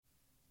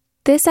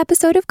This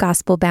episode of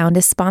Gospel Bound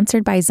is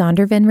sponsored by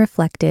Zondervan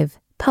Reflective,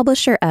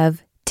 publisher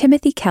of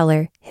Timothy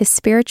Keller, His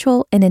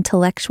Spiritual and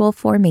Intellectual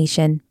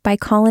Formation by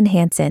Colin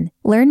Hansen.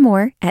 Learn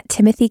more at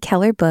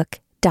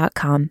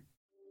timothykellerbook.com.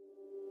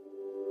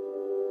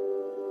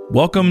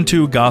 Welcome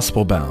to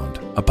Gospel Bound,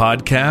 a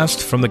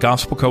podcast from the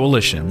Gospel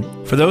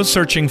Coalition for those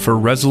searching for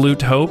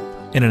resolute hope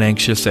in an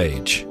anxious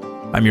age.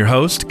 I'm your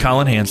host,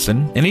 Colin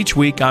Hansen, and each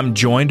week I'm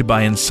joined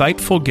by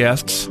insightful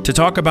guests to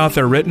talk about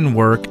their written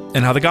work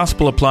and how the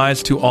gospel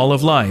applies to all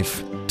of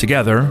life.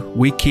 Together,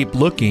 we keep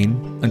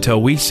looking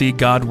until we see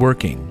God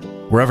working.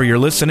 Wherever you're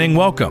listening,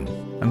 welcome.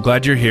 I'm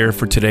glad you're here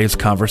for today's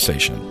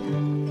conversation.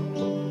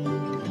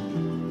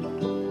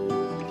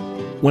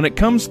 When it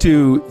comes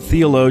to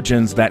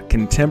theologians that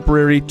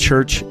contemporary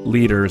church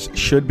leaders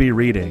should be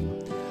reading,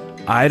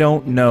 I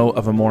don't know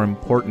of a more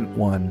important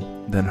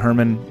one than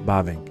Herman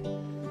Bavinck.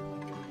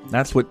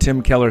 That's what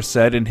Tim Keller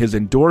said in his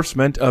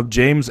endorsement of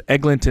James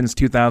Eglinton's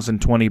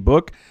 2020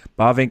 book,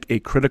 Bavinck, A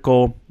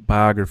Critical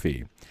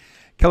Biography.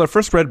 Keller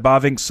first read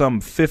Bavinck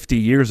some 50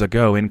 years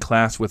ago in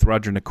class with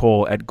Roger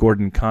Nicole at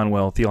Gordon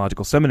Conwell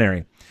Theological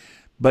Seminary.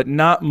 But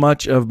not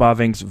much of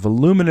Bavinck's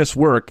voluminous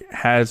work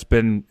has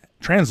been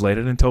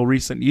translated until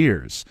recent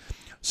years.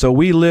 So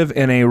we live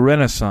in a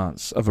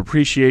renaissance of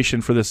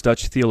appreciation for this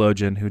Dutch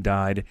theologian who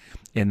died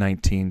in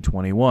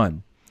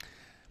 1921.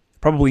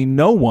 Probably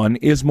no one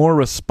is more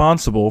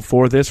responsible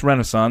for this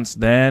renaissance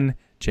than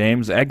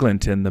James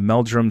Eglinton, the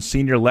Meldrum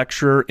Senior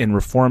Lecturer in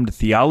Reformed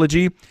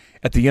Theology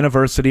at the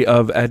University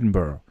of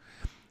Edinburgh.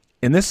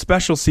 In this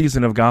special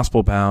season of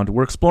Gospel Bound,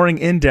 we're exploring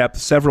in depth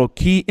several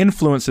key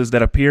influences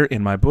that appear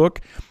in my book,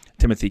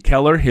 Timothy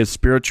Keller, His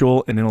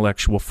Spiritual and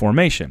Intellectual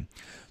Formation.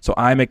 So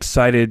I'm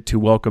excited to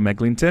welcome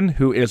Eglinton,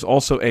 who is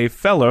also a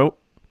fellow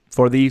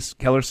for the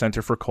Keller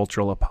Center for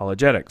Cultural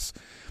Apologetics.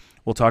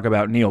 We'll talk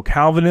about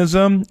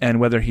neo-Calvinism and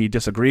whether he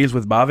disagrees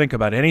with Bavinck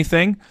about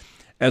anything,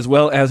 as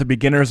well as a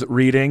beginner's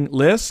reading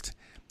list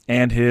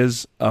and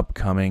his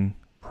upcoming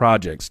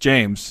projects.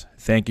 James,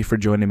 thank you for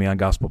joining me on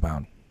Gospel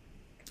Bound.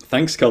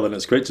 Thanks, Colin.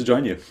 It's great to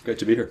join you. Great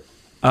to be here.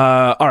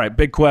 All right,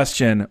 big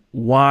question.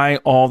 Why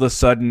all the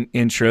sudden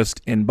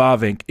interest in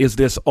Bavinck? Is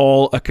this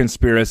all a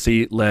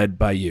conspiracy led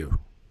by you?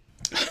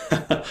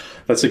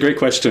 That's a great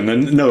question.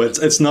 And no,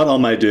 it's not all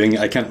my doing.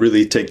 I can't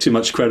really take too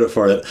much credit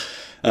for it.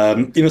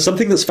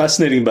 Something that's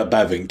fascinating about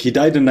Bavinck, he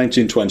died in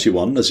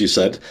 1921, as you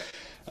said.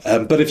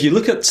 But if you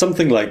look at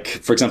something like,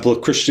 for example,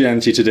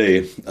 Christianity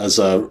Today as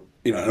an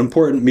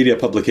important media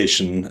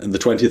publication in the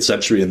 20th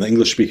century in the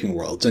English-speaking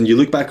world, and you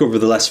look back over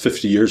the last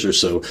 50 years or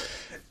so,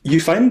 you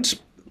find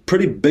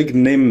pretty big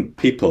name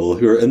people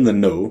who are in the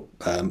know,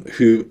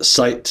 who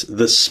cite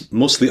this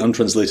mostly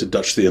untranslated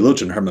Dutch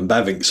theologian, Herman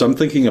Bavinck. So I'm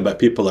thinking about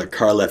people like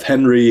Carl F.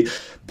 Henry,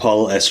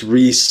 Paul S.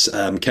 Rees,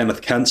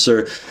 Kenneth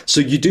Cancer. So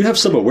you do have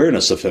some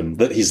awareness of him,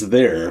 that he's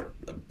there,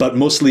 but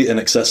mostly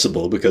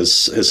inaccessible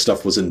because his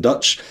stuff was in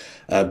Dutch.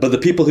 But the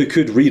people who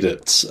could read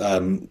it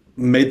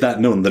made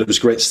that known, that it was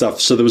great stuff.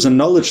 So there was a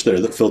knowledge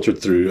there that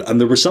filtered through. And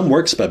there were some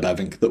works by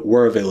Bavinck that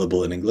were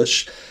available in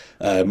English.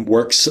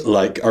 Works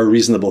like Our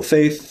Reasonable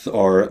Faith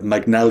or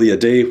Magnalia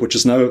Dei, which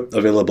is now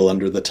available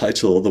under the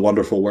title The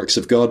Wonderful Works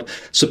of God.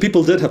 So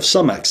people did have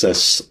some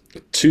access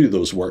to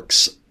those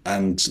works.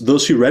 And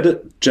those who read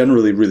it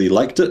generally really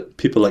liked it.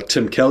 People like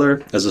Tim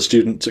Keller, as a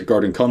student at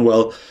Gordon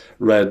Conwell,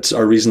 read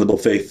Our Reasonable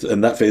Faith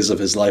in that phase of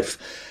his life.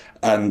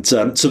 And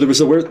so there was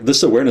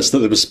this awareness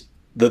that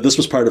this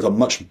was part of a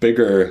much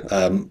bigger,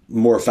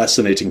 more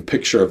fascinating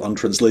picture of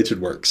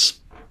untranslated works.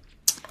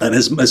 And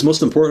his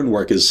most important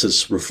work is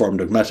his Reformed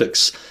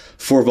Dogmatics,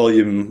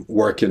 4-volume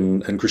work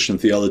in Christian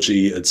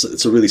theology.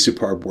 It's a really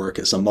superb work.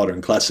 It's a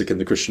modern classic in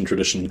the Christian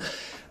tradition.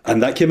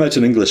 And that came out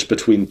in English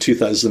between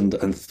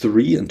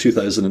 2003 and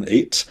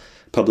 2008,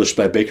 published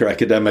by Baker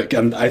Academic.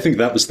 And I think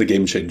that was the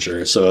game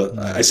changer. So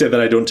I say that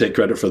I don't take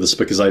credit for this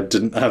because I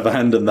didn't have a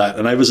hand in that.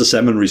 And I was a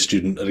seminary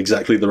student at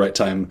exactly the right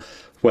time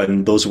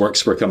when those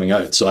works were coming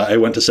out. So I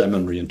went to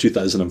seminary in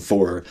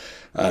 2004,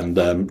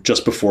 and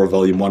just before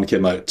Volume 1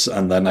 came out.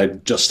 And then I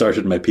just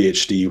started my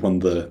PhD when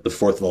the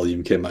 4th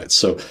volume came out.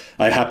 So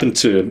I happened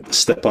to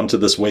step onto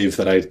this wave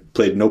that I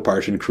played no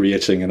part in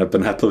creating, and I've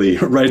been happily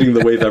riding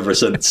the wave ever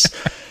since.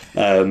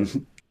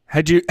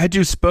 Had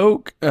you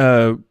spoke...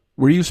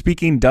 Were you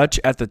speaking Dutch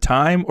at the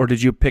time, or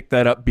did you pick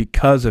that up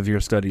because of your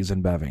studies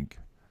in Bavinck?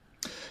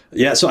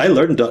 Yeah, so I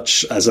learned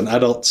Dutch as an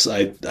adult.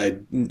 I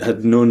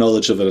had no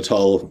knowledge of it at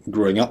all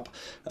growing up.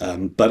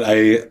 But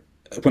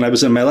when I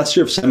was in my last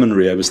year of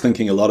seminary, I was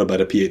thinking a lot about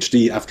a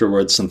PhD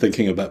afterwards and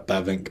thinking about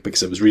Bavinck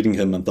because I was reading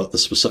him and thought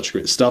this was such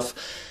great stuff.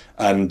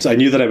 And I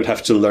knew that I would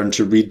have to learn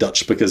to read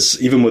Dutch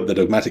because even with the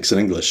dogmatics in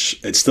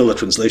English, it's still a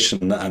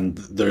translation and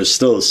there's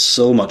still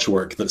so much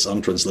work that's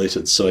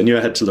untranslated. So I knew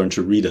I had to learn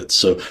to read it.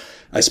 So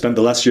I spent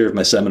the last year of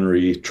my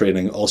seminary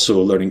training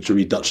also learning to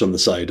read Dutch on the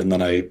side. And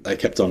then I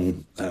kept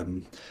on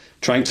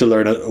trying to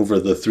learn it over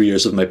the 3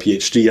 years of my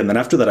PhD. And then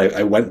after that,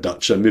 I went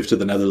Dutch. I moved to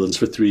the Netherlands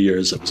for 3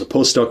 years. I was a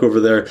postdoc over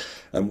there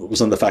and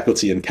was on the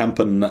faculty in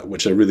Kampen,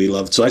 which I really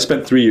loved. So I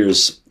spent 3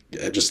 years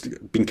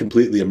just been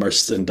completely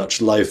immersed in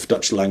Dutch life,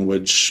 Dutch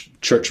language.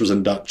 Church was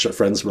in Dutch. Our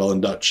friends were all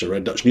in Dutch. I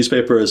read Dutch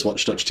newspapers,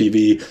 watched Dutch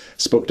TV,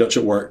 spoke Dutch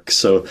at work.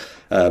 So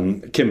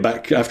came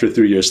back after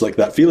 3 years like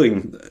that,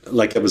 feeling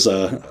like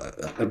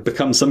I'd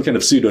become some kind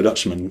of pseudo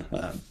Dutchman.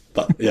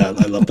 But yeah,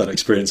 I loved that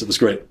experience. It was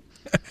great.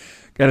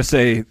 Got to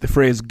say, the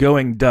phrase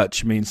 "going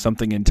Dutch" means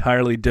something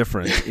entirely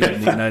different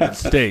in the United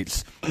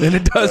States than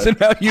it does in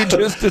how you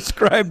just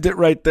described it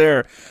right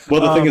there.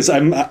 Well, the thing is,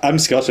 I'm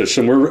Scottish,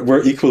 and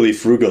we're equally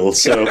frugal.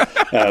 So,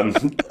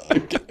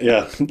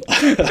 yeah,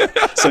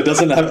 so it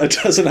doesn't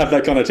have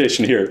that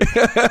connotation here.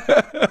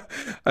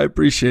 I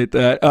appreciate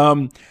that.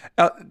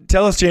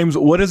 Tell us, James,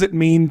 what does it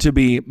mean to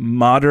be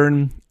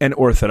modern and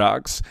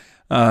orthodox?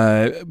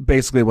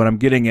 Basically, what I'm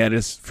getting at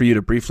is for you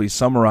to briefly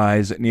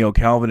summarize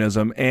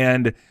neo-Calvinism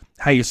and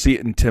how you see it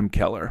in Tim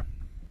Keller.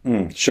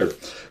 Sure.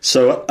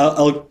 So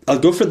I'll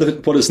go for the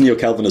what is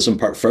neo-Calvinism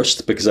part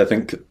first, because I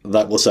think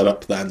that will set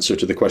up the answer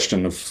to the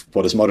question of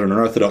what is modern and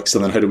orthodox,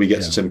 and then how do we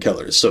get to Tim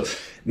Keller. So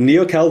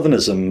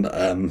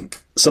neo-Calvinism,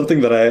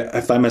 something that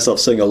I find myself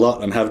saying a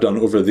lot and have done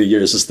over the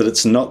years, is that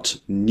it's not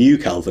new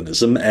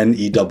Calvinism,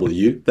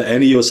 N-E-W. The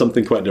N-E is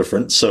something quite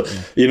different. So,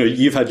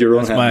 you've had your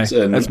own hand.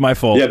 That's my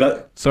fault. Yeah,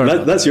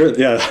 that's your,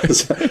 yeah,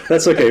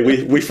 that's okay.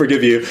 We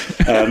forgive you.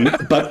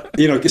 But,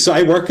 so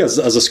I work as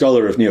a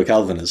scholar of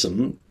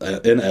neo-Calvinism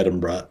in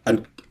Edinburgh,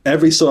 and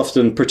every so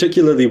often,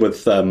 particularly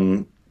with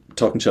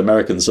talking to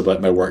Americans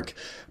about my work,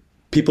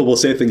 people will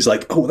say things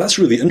like, "Oh, that's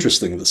really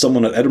interesting that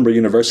someone at Edinburgh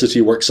University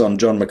works on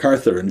John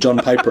MacArthur and John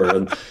Piper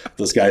and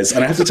those guys."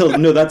 And I have to tell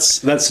them, no,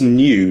 that's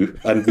new,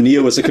 and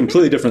neo is a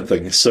completely different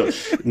thing. So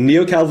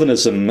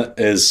neo-Calvinism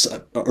is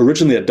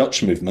originally a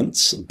Dutch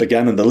movement,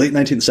 began in the late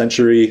 19th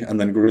century and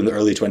then grew in the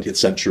early 20th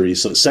century.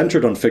 So it's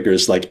centered on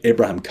figures like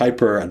Abraham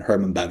Kuyper and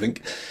Herman Bavinck.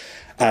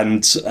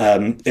 And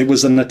it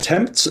was an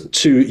attempt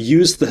to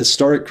use the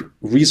historic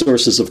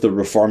resources of the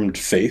Reformed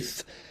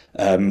faith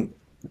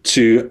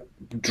to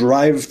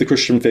drive the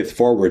Christian faith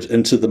forward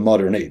into the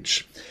modern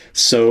age.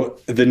 So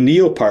the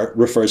neo part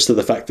refers to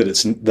the fact that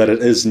it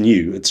is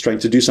new. It's trying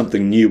to do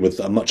something new with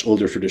a much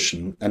older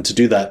tradition, and to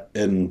do that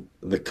in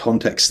the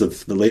context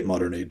of the late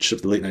modern age,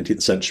 of the late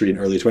 19th century and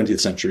early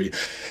 20th century.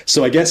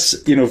 So I guess,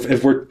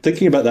 if we're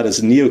thinking about that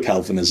as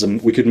neo-Calvinism,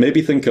 we could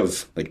maybe think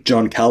of like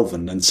John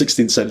Calvin and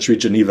 16th century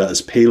Geneva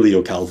as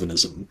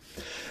Paleo-Calvinism.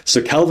 So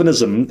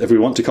Calvinism, if we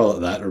want to call it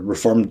that, or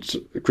Reformed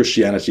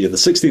Christianity in the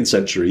 16th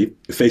century,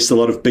 faced a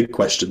lot of big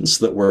questions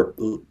that were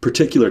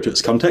particular to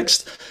its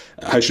context.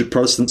 How should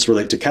Protestants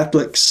relate to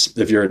Catholics?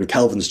 If you're in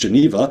Calvin's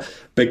Geneva,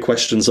 big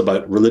questions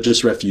about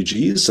religious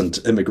refugees and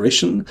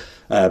immigration.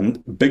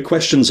 Big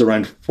questions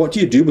around what do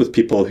you do with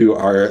people who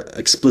are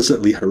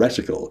explicitly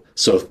heretical?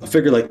 So a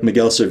figure like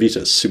Miguel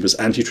Servetus, who was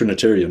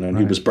anti-Trinitarian and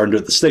who was burned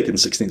at the stake in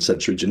 16th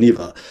century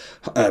Geneva.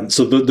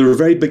 So there are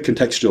very big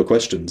contextual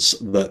questions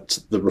that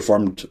the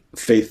Reformed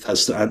faith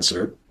has to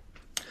answer.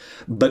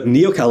 But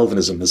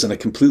neo-Calvinism is in a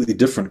completely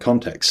different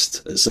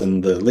context. It's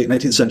in the late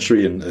 19th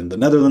century in the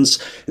Netherlands.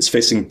 It's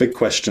facing big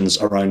questions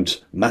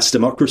around mass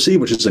democracy,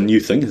 which is a new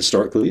thing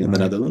historically in the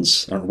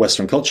Netherlands, or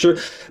Western culture.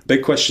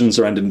 Big questions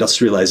around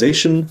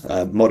industrialization,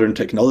 modern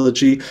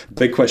technology.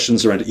 Big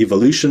questions around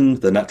evolution,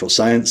 the natural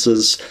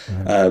sciences.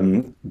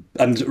 And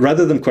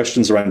rather than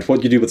questions around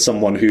what you do with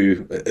someone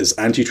who is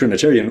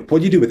anti-Trinitarian, what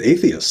do you do with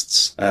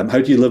atheists? How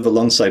do you live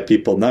alongside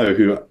people now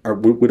who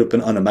would have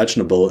been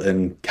unimaginable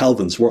in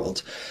Calvin's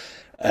world?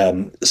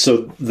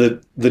 So the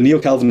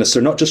neo-Calvinists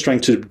are not just trying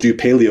to do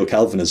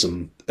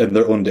Paleo-Calvinism in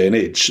their own day and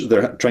age.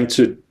 They're trying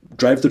to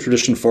drive the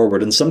tradition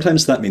forward, and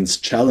sometimes that means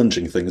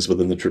challenging things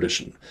within the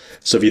tradition.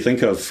 So if you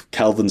think of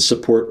Calvin's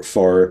support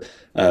for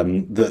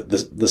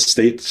the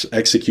state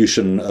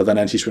execution of an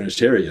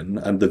anti-Trinitarian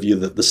and the view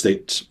that the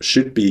state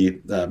should be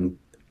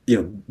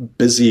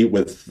busy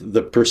with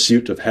the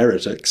pursuit of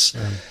heretics,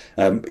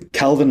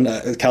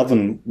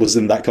 Calvin was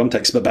in that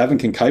context, but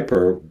Bavinck and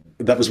Kuyper,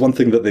 that was one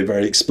thing that they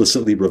very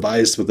explicitly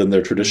revised within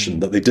their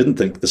tradition, that they didn't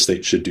think the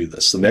state should do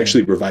this. And they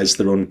actually revised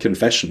their own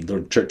confession,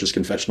 their church's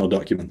confessional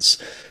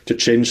documents, to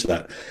change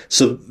that.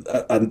 So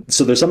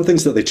there's some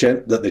things that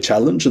they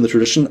challenge in the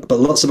tradition, but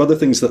lots of other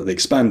things that they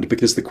expand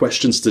because the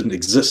questions didn't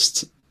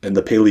exist in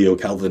the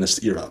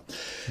Paleo-Calvinist era.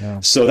 Yeah.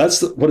 So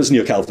that's what is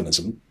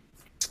neo-Calvinism.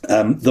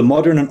 The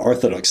modern and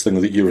orthodox thing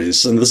that you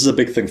raise, and this is a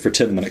big thing for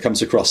Tim, and it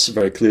comes across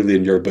very clearly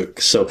in your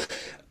book. So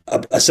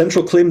a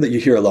central claim that you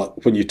hear a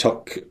lot when you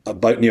talk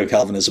about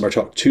neo-Calvinism or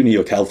talk to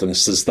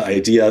neo-Calvinists is the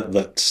idea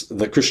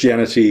that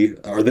Christianity,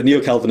 or that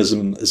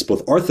neo-Calvinism is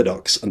both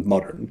orthodox and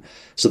modern.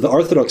 So the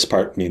orthodox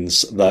part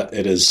means that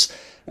it is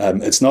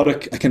it's not a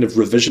kind of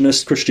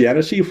revisionist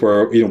Christianity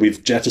where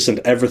we've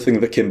jettisoned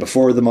everything that came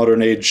before the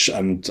modern age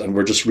and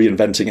we're just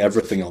reinventing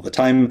everything all the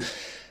time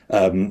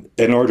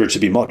in order to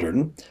be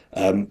modern.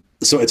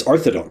 So it's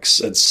orthodox,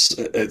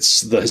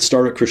 it's the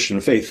historic Christian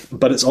faith,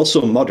 but it's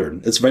also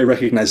modern. It's very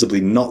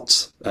recognizably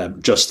not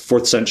just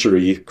 4th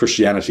century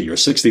Christianity or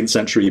 16th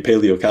century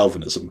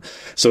Paleo-Calvinism.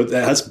 So it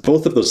has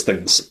both of those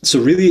things. So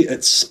really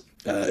it's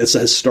it's a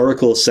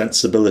historical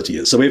sensibility.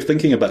 It's a way of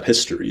thinking about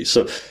history.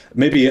 So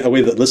maybe a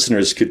way that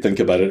listeners could think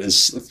about it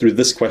is through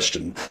this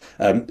question.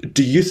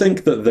 Do you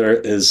think that there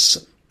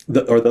is,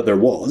 that there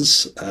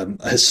was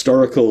a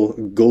historical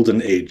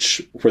golden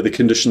age where the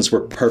conditions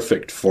were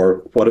perfect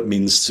for what it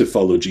means to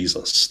follow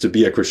Jesus, to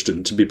be a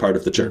Christian, to be part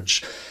of the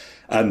church?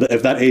 And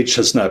if that age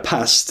has now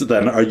passed,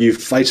 then are you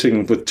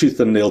fighting with tooth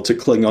and nail to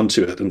cling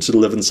onto it and to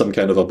live in some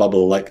kind of a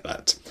bubble like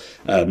that?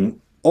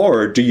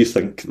 Or do you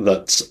think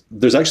that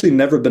there's actually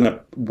never been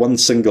one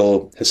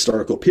single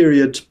historical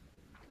period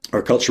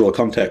or cultural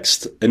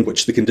context in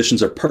which the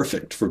conditions are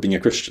perfect for being a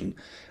Christian?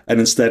 And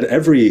instead,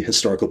 every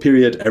historical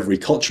period, every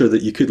culture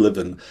that you could live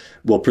in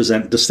will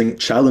present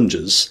distinct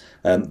challenges.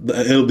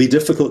 It'll be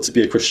difficult to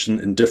be a Christian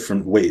in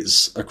different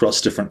ways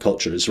across different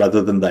cultures,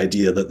 rather than the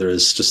idea that there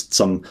is just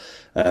some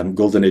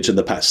golden age in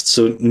the past.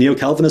 So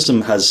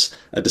Neo-Calvinism has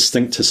a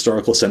distinct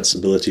historical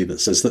sensibility that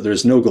says that there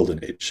is no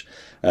golden age,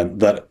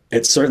 that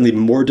it's certainly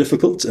more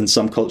difficult in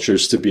some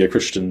cultures to be a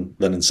Christian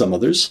than in some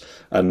others.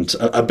 And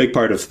a big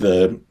part of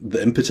the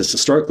impetus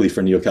historically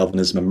for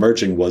Neo-Calvinism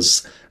emerging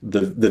was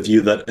the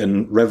view that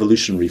in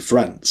revolutionary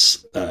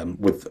France,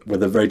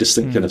 with a very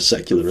distinct kind of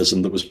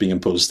secularism that was being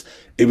imposed,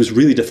 it was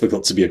really difficult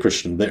to be a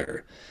Christian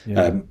there.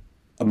 Yeah.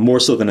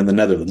 More so than in the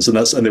Netherlands,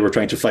 and they were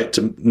trying to fight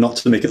not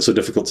to make it so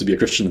difficult to be a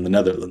Christian in the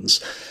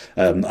Netherlands,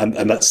 and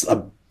that's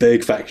a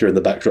big factor in the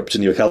backdrop to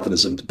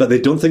Neo-Calvinism. But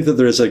they don't think that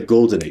there is a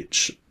golden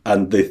age,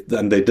 and they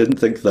didn't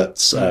think that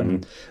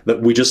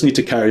that we just need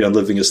to carry on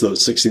living as though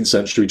it's 16th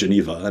century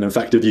Geneva. And in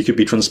fact, if you could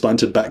be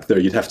transplanted back there,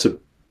 you'd have to.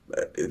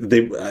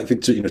 I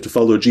think to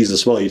follow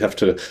Jesus well, you'd have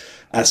to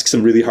ask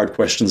some really hard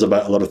questions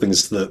about a lot of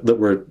things that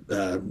were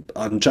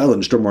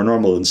unchallenged or more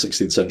normal in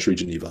 16th century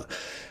Geneva.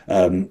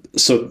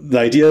 So the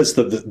idea is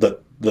that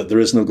there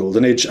is no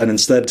golden age, and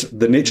instead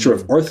the nature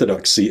of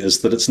orthodoxy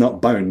is that it's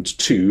not bound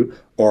to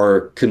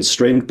or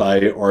constrained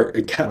by or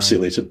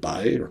encapsulated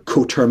by or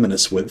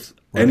coterminous with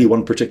any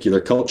one particular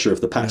culture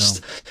of the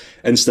past.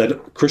 Yeah.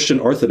 Instead, Christian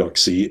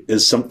orthodoxy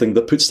is something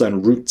that puts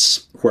down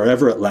roots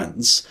wherever it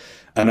lands.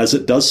 And as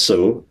it does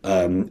so,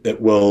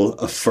 it will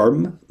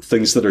affirm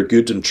things that are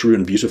good and true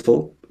and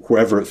beautiful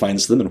wherever it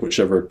finds them in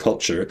whichever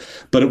culture,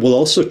 but it will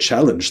also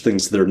challenge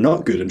things that are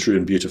not good and true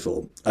and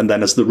beautiful. And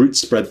then as the roots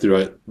spread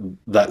throughout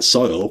that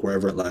soil,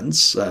 wherever it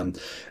lands,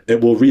 it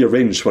will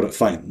rearrange what it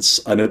finds,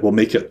 and it will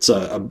make it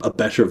a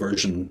better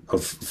version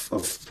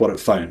of what it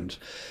found.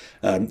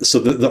 So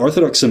the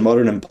Orthodox and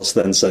Modern impulse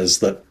then says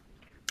that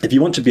if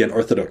you want to be an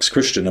Orthodox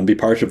Christian and be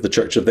part of the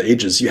Church of the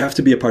Ages, you have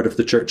to be a part of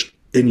the Church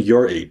in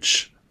your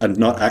age, and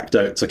not act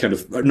out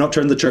to not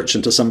turn the church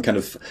into some kind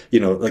of,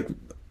 like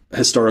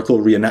historical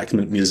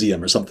reenactment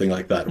museum or something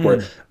like that,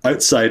 where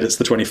outside it's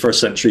the 21st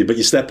century, but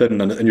you step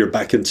in and you're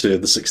back into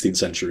the 16th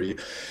century.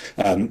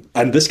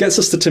 And this gets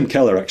us to Tim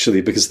Keller,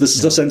 actually, because this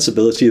is a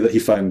sensibility that he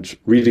found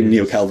reading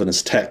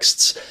Neo-Calvinist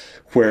texts,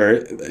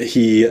 where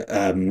this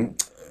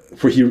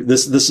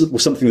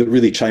was something that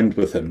really chimed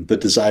with him, the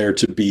desire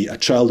to be a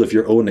child of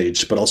your own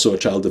age, but also a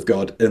child of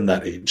God in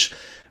that age.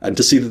 And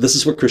to see that this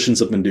is what Christians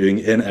have been doing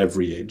in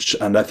every age.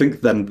 And I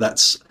think then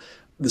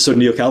so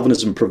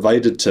Neo-Calvinism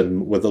provided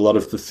Tim with a lot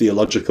of the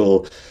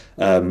theological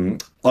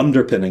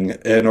underpinning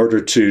in order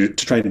to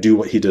try and do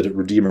what he did at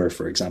Redeemer,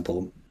 for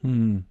example.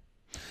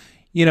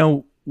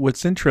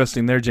 What's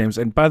interesting there, James,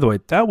 and by the way,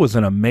 that was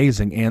an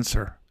amazing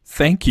answer.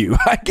 Thank you.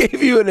 I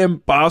gave you an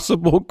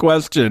impossible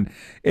question,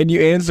 and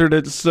you answered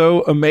it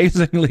so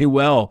amazingly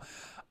well.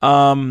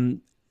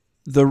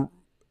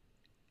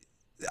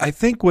 I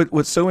think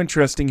what's so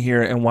interesting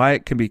here and why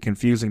it can be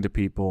confusing to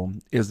people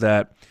is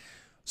that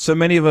so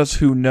many of us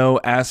who know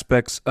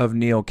aspects of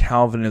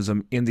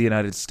Neo-Calvinism in the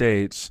United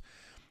States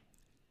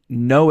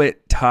know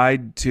it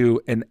tied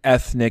to an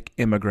ethnic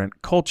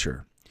immigrant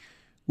culture,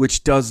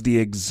 which does the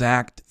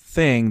exact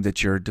thing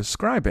that you're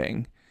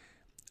describing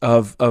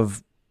of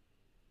kind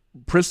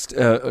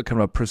of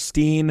a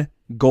pristine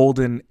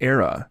golden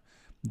era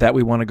that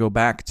we want to go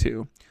back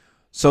to.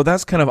 So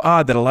that's kind of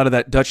odd that a lot of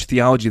that Dutch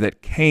theology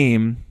that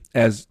came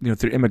as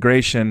through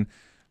immigration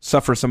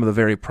suffer some of the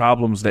very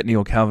problems that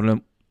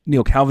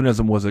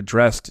Neo-Calvinism was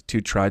addressed to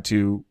try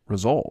to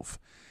resolve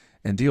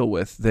and deal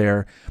with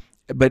there.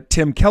 But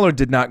Tim Keller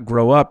did not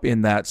grow up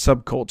in that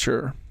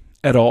subculture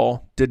at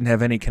all, didn't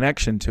have any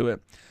connection to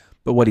it.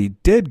 But what he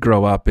did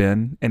grow up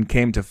in and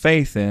came to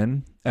faith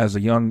in as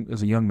a young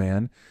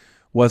man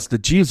was the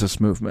Jesus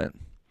movement,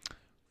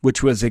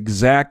 which was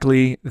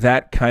exactly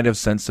that kind of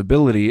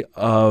sensibility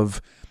of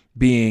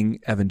being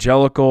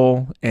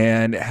evangelical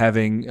and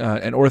having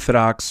an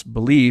orthodox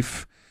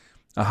belief,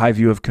 a high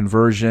view of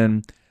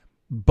conversion,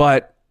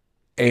 but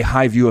a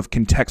high view of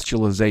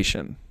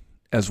contextualization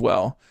as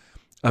well,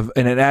 and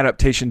an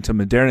adaptation to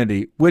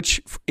modernity,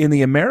 which in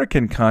the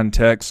American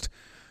context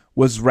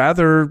was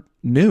rather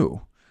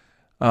new.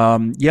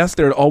 Yes,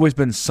 there had always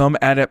been some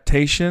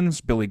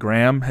adaptations. Billy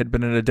Graham had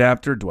been an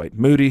adapter. Dwight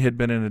Moody had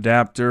been an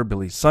adapter.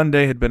 Billy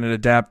Sunday had been an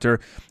adapter.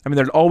 I mean,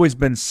 there'd always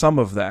been some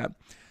of that.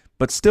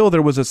 But still,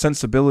 there was a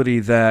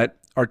sensibility that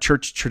our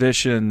church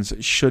traditions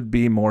should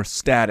be more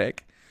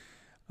static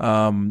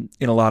in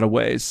a lot of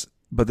ways.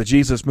 but the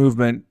Jesus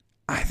movement,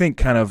 I think,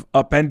 kind of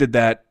upended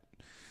that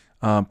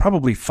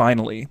probably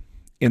finally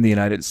in the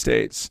United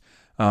States.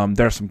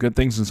 There are some good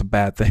things and some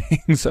bad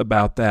things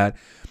about that.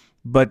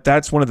 But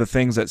that's one of the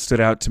things that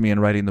stood out to me in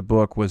writing the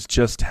book, was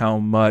just how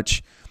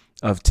much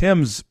of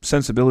Tim's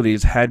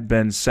sensibilities had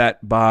been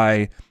set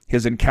by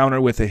his encounter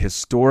with a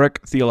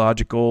historic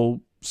theological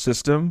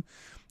system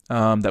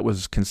that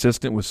was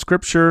consistent with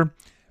Scripture,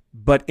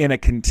 but in a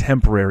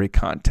contemporary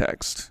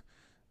context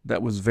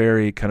that was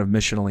very kind of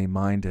missionally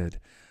minded.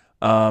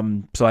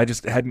 So I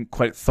just hadn't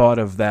quite thought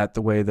of that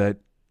the way that,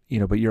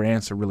 but your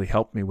answer really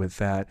helped me with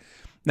that.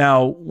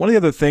 Now, one of the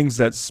other things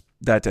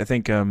that I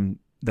think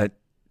that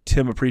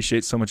Tim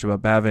appreciates so much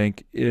about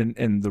Bavinck,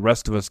 and the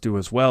rest of us do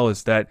as well,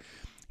 is that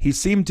he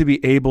seemed to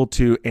be able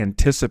to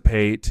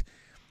anticipate,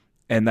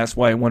 and that's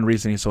why one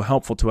reason he's so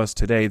helpful to us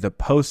today, the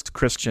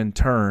post-Christian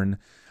turn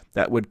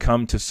that would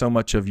come to so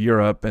much of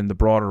Europe and the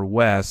broader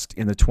West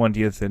in the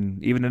 20th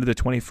and even into the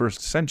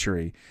 21st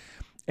century.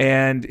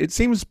 And it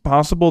seems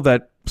possible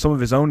that some of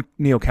his own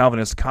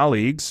Neo-Calvinist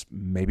colleagues,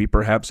 maybe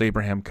perhaps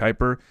Abraham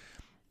Kuyper,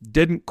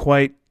 didn't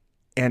quite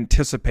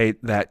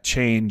anticipate that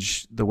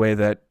change the way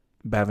that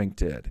Bavinck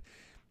did.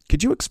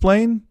 Could you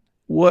explain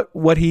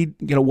what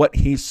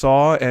he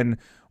saw and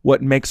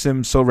what makes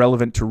him so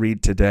relevant to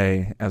read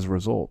today as a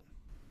result?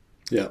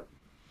 Yeah,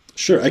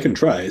 sure, I can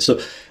try. So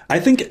I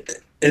think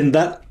in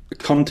that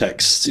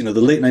context, the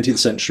late 19th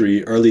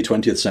century, early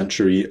 20th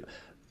century,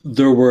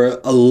 there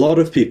were a lot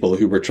of people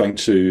who were trying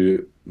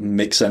to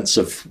make sense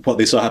of what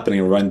they saw happening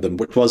around them,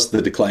 which was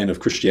the decline of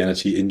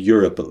Christianity in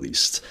Europe, at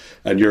least.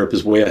 And Europe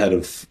is way ahead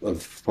of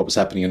what was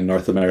happening in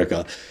North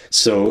America.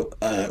 So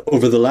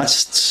over the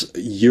last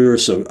year or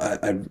so,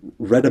 I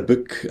read a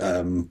book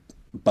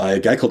by a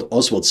guy called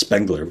Oswald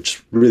Spengler, which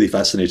is really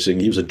fascinating.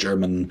 He was a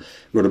German,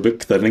 wrote a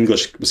book that in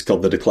English was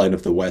called The Decline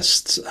of the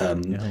West.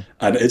 And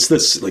it's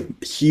this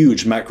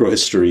huge macro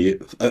history,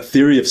 a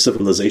theory of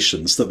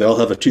civilizations, that they all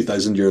have a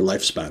 2,000-year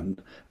lifespan,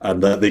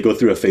 and that they go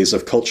through a phase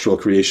of cultural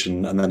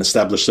creation and then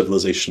establish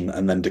civilization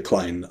and then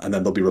decline, and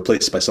then they'll be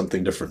replaced by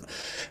something different.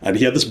 And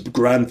he had this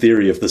grand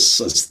theory of this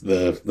as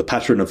the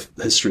pattern of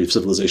history of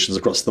civilizations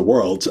across the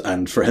world.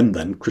 And for him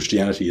then,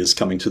 Christianity is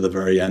coming to the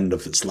very end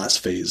of its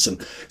last phase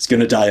and it's going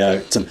to die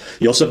out. And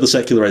you also have the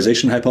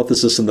secularization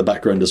hypothesis in the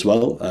background as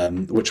well,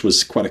 which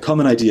was quite a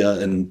common idea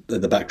in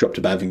the backdrop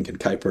to Bavinck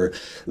and Kuyper,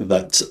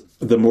 that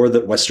the more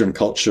that Western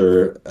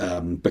culture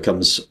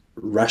becomes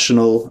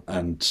rational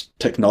and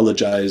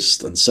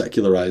technologized and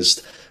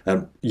secularized,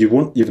 you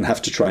won't even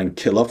have to try and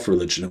kill off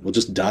religion. It will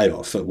just die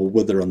off. It will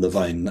wither on the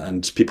vine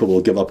and people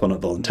will give up on it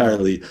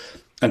voluntarily.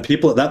 And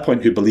people at that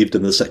point who believed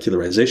in the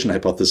secularization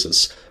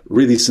hypothesis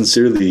really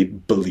sincerely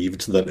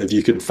believed that if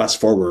you could fast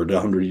forward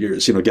 100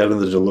 years, get in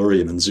the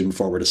DeLorean and zoom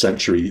forward a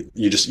century,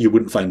 you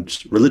wouldn't find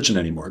religion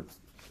anymore.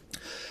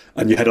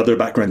 And you had other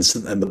backgrounds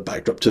in the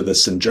backdrop to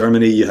this. In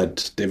Germany, you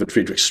had David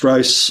Friedrich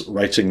Strauss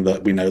writing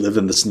that we now live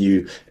in this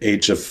new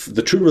age of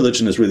the true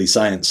religion is really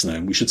science now,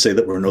 and we should say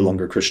that we're no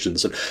longer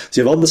Christians. So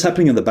you have all this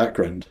happening in the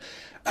background.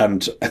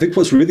 And I think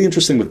what's really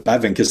interesting with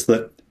Bavinck is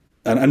that,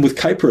 and with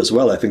Kuyper as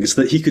well, I think, is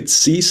that he could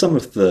see some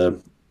of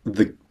the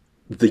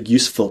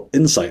useful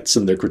insights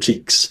in their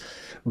critiques,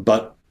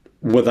 but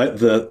without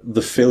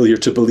the failure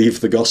to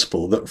believe the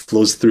gospel that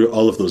flows through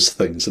all of those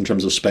things in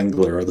terms of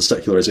Spengler or the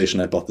secularization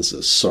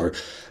hypothesis or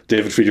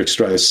David Friedrich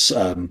Strauss.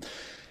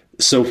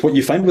 So what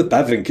you find with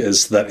Bavinck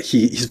is that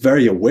he's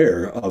very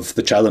aware of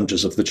the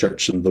challenges of the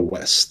church in the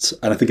West.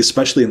 And I think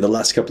especially in the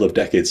last couple of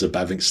decades of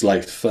Bavinck's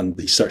life, and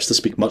he starts to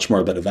speak much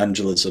more about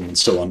evangelism and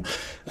so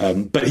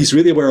on. But he's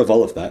really aware of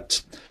all of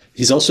that.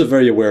 He's also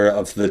very aware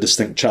of the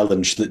distinct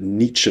challenge that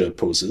Nietzsche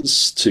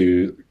poses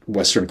to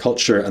Western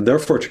culture and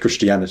therefore to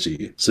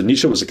Christianity. So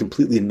Nietzsche was a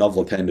completely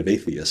novel kind of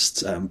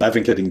atheist.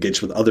 Bavinck had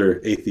engaged with other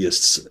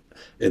atheists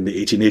in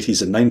the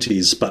 1880s and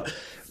 90s, but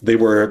they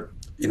were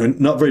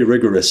not very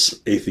rigorous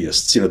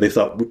atheists. They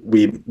thought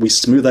we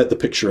smooth out the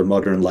picture of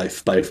modern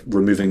life by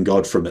removing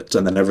God from it,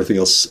 and then everything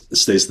else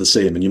stays the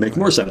same, and you make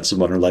more sense of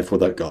modern life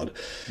without God.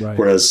 Right.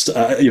 Whereas,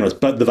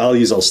 but the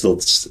values all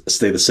still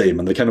stay the same,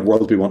 and the kind of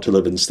world we want to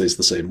live in stays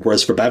the same.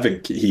 Whereas for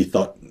Bavinck, he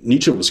thought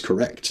Nietzsche was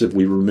correct. If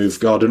we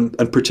remove God,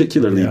 and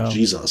particularly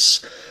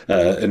Jesus,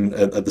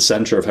 at the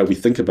center of how we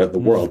think about the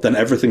world, then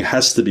everything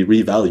has to be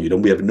revalued,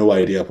 and we have no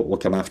idea what will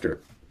come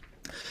after.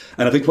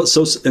 And I think what's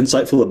so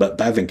insightful about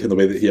Bavinck and the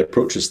way that he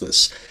approaches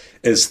this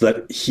is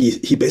that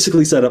he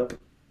basically set up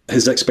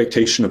his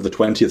expectation of the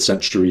 20th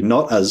century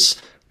not as,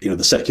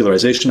 the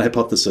secularization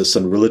hypothesis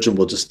and religion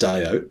will just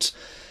die out.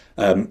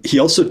 He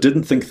also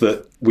didn't think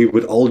that we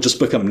would all just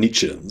become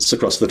Nietzscheans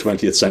across the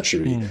 20th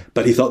century,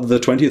 but he thought that the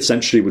 20th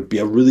century would be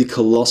a really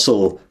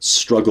colossal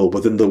struggle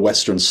within the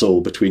Western soul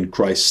between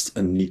Christ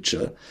and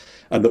Nietzsche,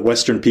 and that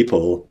Western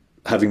people,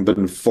 having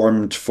been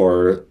formed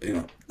for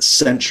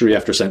century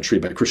after century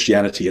by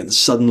Christianity, and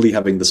suddenly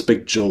having this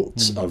big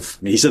jolt of,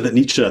 he said that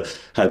Nietzsche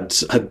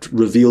had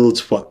revealed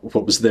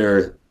what was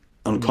there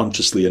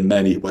unconsciously in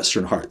many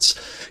Western hearts.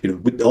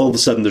 All of a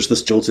sudden there's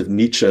this jolt of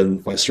Nietzsche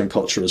in Western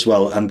culture as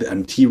well,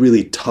 and he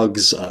really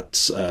tugs at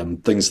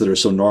things that are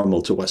so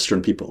normal to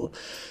Western people.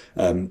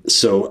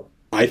 So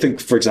I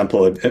think, for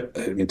example,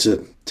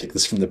 to take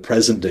this from the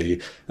present day,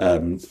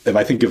 if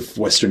I think of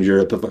Western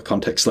Europe, of a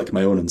context like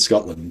my own in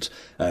Scotland,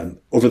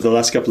 over the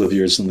last couple of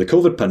years in the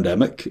COVID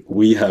pandemic,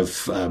 we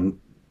have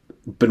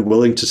been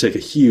willing to take a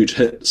huge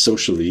hit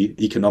socially,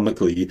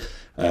 economically,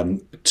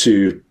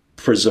 to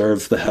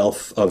preserve the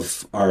health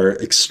of our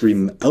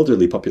extreme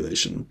elderly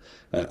population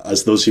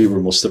as those who were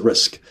most at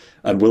risk,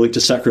 and willing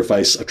to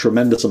sacrifice a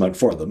tremendous amount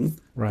for them.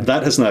 Right.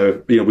 That has now,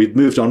 we've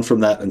moved on from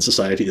that, and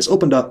society has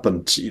opened up,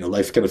 and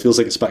life kind of feels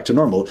like it's back to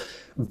normal.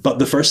 But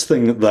the first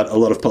thing that a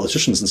lot of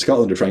politicians in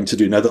Scotland are trying to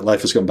do now that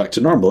life has gone back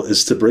to normal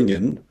is to bring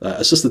in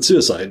assisted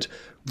suicide.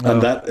 Oh.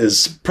 And that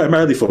is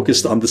primarily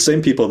focused on the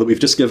same people that we've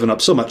just given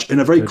up so much in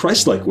a very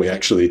Christ-like way,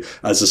 actually,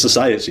 as a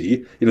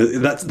society.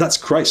 That's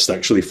Christ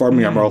actually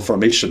forming our moral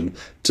formation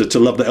to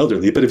love the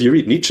elderly. But if you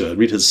read Nietzsche,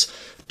 read his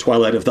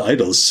Twilight of the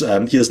Idols,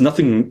 he has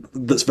nothing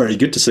that's very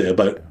good to say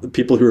about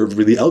people who are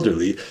really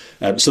elderly.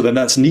 So then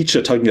that's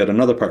Nietzsche tugging at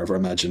another part of our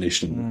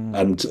imagination.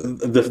 And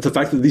the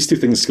fact that these two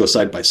things go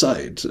side by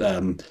side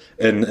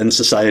in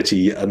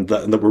society, and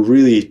that we're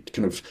really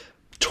kind of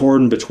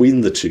torn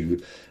between the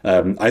two,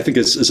 I think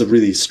is a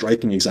really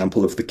striking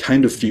example of the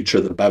kind of future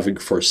that Bavinck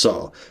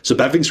foresaw. So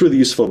Bavinck's really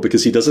useful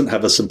because he doesn't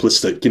have a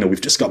simplistic,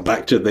 we've just got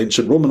back to the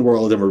ancient Roman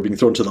world and we're being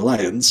thrown to the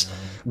lions.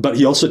 But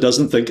he also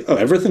doesn't think,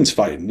 everything's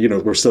fine.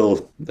 We're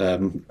still,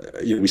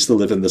 we still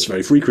live in this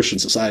very free Christian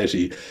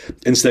society.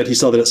 Instead, he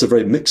saw that it's a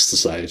very mixed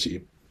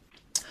society.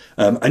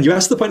 And you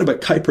asked the point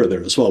about Kuyper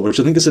there as well, which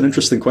I think is an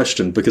interesting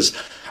question, because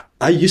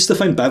I used to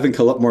find Bavinck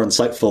a lot more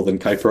insightful than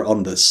Kuyper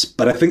on this,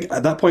 but I think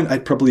at that point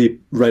I'd probably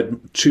read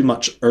too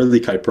much early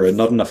Kuyper and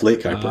not enough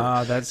late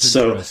Kuyper. That's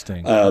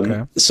interesting.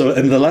 Okay. So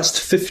in the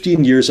last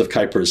 15 years of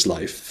Kuyper's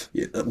life,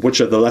 which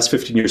are the last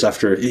 15 years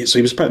after, so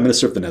he was Prime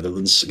Minister of the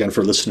Netherlands, again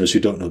for listeners who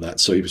don't know that.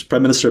 So he was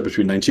Prime Minister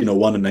between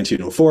 1901 and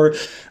 1904,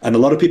 and a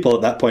lot of people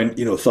at that point,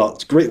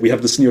 thought, great, we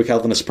have this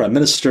neo-Calvinist Prime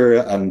Minister,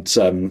 and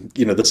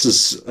this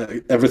is,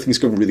 everything's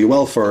going really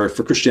well for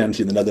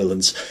Christianity in the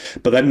Netherlands.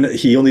 But then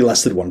he only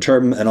lasted one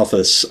term in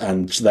office,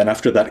 and then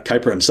after that,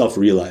 Kuyper himself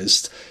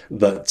realized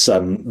that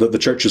that the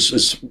church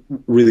is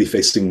really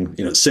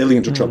facing, sailing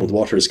into troubled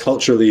waters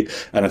culturally,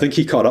 and I think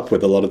he caught up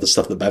with a lot of the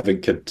stuff that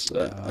Bavinck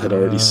had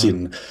already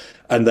seen.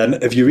 And then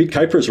if you read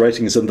Kuyper's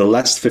writings in the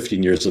last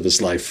 15 years of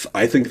his life,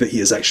 I think that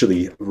he is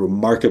actually a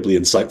remarkably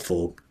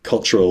insightful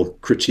cultural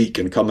critique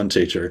and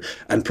commentator,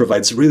 and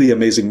provides really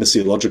amazing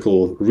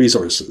missiological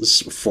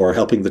resources for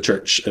helping the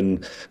church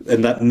in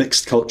that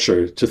mixed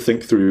culture to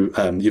think through,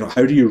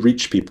 how do you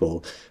reach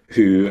people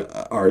who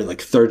are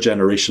like third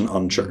generation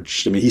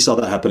unchurched? I mean, he saw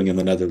that happening in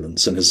the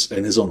Netherlands in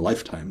his own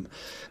lifetime.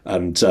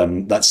 And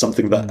that's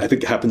something that I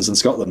think happens in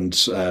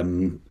Scotland,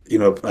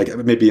 like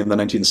maybe in the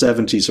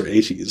 1970s or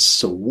 80s,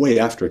 so way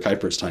after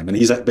Kuyper's time. And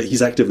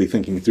he's actively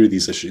thinking through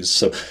these issues.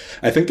 So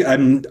I think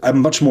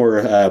I'm much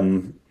more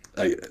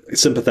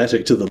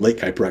sympathetic to the late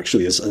Kuyper,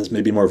 actually, as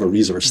maybe more of a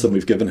resource than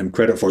we've given him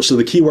credit for. So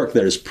the key work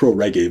there is Pro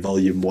Rege,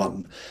 Volume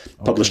 1,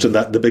 published in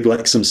the Big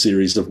Lexham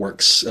series of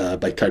works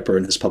by Kuyper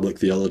and his public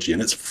theology,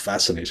 and it's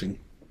fascinating.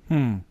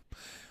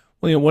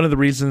 Well, one of the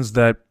reasons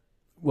that,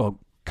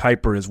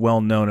 Kuyper is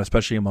well known,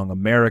 especially among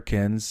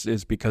Americans,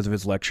 is because of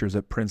his lectures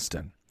at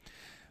Princeton.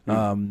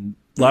 A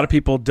lot of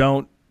people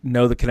don't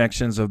know the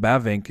connections of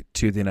Bavinck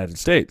to the United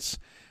States.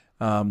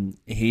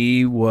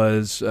 He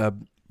was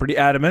pretty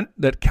adamant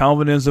that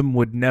Calvinism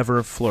would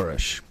never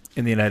flourish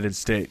in the United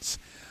States.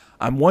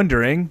 I'm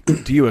wondering,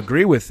 do you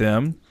agree with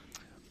him,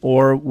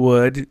 or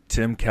would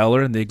Tim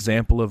Keller and the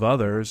example of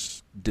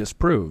others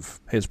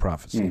disprove his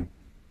prophecy?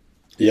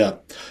 Yeah.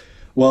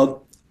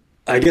 Well,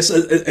 I guess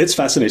it's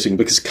fascinating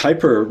because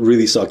Kuyper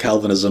really saw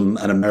Calvinism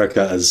and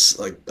America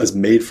as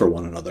made for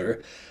one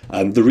another.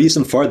 And the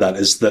reason for that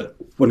is that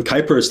when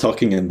Kuyper is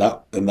talking in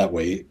that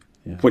way,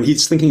 when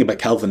he's thinking about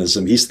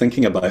Calvinism, he's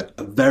thinking about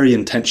a very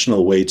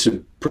intentional way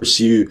to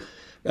pursue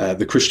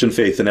the Christian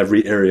faith in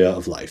every area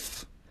of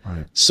life.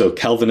 Right. So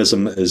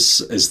Calvinism is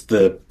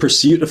the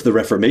pursuit of the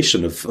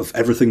reformation of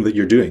everything that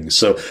you're doing.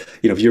 So,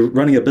 if you're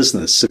running a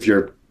business, if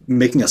you're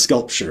making a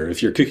sculpture,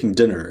 if you're cooking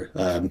dinner,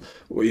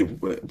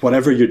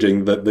 whatever you're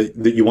doing,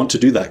 that you want to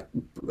do that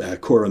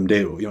coram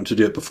Deo. You want to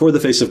do it before the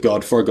face of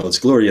God for God's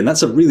glory. And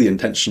that's a really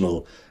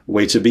intentional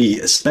way to be,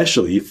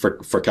 especially for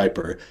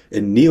Kuyper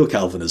in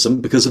neo-Calvinism,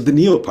 because of the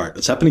neo part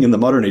that's happening in the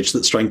modern age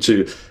that's trying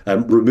to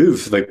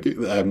remove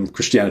the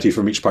Christianity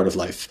from each part of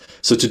life.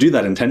 So to do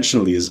that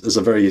intentionally is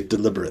a very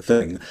deliberate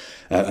thing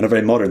and a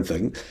very modern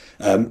thing.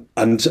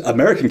 And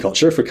American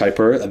culture for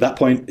Kuyper at that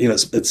point,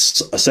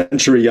 it's a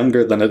century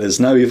younger than it is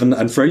now even,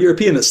 and for a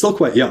European it's still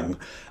quite young.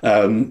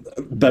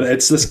 But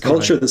it's this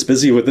culture that's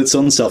busy with its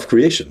own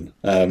self-creation.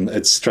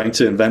 It's trying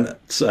to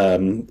invent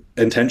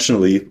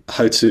intentionally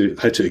how to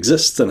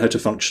exist and how to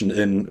function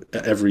in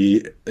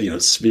every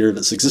sphere of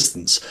its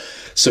existence.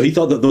 So he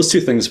thought that those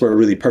two things were a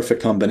really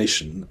perfect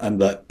combination, and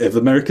that if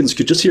Americans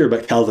could just hear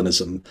about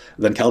Calvinism,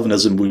 then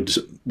Calvinism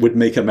would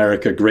make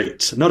America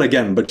great. Not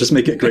again, but just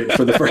make it great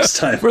for the first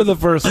time. For the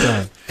first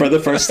time. For the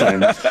first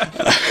time.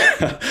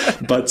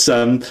 But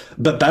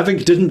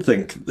Bavinck didn't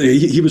think,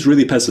 he was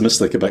really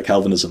pessimistic about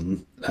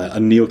Calvinism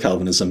and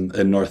neo-Calvinism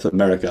in North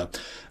America.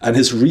 And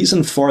his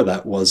reason for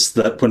that was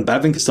that when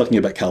Bavinck is talking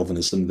about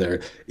Calvinism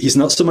there, he's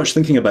not so much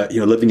thinking about,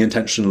 living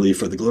intentionally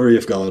for the glory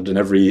of God in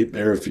every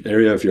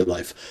area of your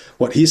life.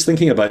 What he's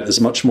thinking about is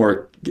much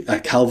more a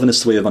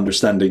Calvinist way of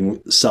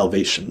understanding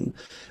salvation,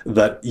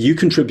 that you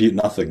contribute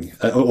nothing,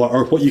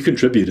 or what you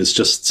contribute is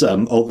just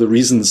all the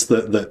reasons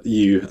that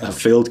you have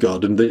failed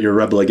God and that you're a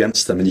rebel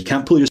against him, and you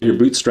can't pull your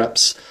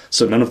bootstraps.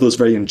 So none of those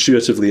very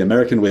intuitively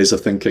American ways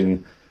of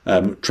thinking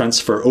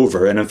transfer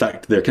over, and in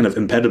fact they're kind of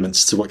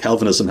impediments to what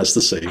Calvinism has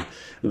to say,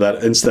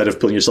 that instead of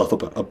pulling yourself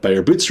up by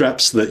your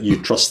bootstraps, that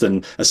you trust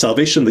in a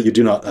salvation that you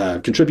do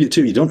not contribute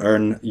to, you don't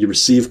earn, you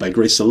receive by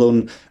grace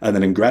alone, and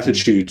then in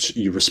gratitude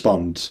you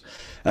respond.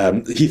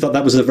 He thought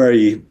that was a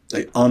very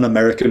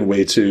un-American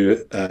way to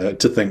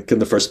think in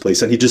the first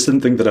place, and he just didn't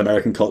think that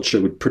American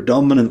culture would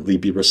predominantly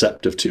be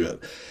receptive to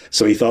it.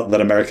 So he thought that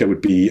America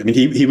would be,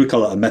 he would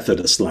call it a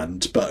Methodist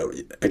land, but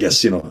I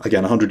guess,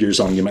 again, 100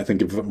 years on, you might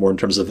think of it more in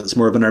terms of it's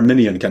more of an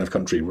Arminian kind of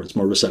country, where it's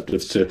more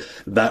receptive to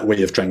that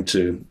way of trying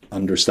to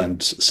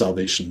understand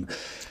salvation.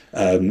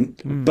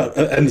 But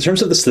in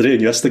terms of this today,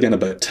 and you asked again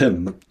about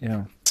Tim.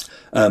 Yeah.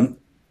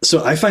 So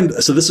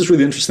this is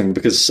really interesting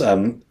because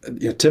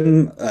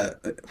Tim,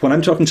 when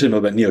I'm talking to him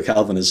about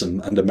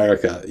neo-Calvinism and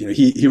America,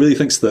 he really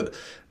thinks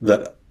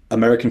that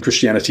American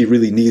Christianity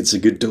really needs a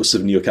good dose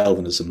of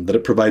neo-Calvinism, that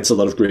it provides a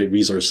lot of great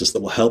resources that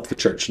will help the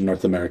church in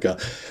North America.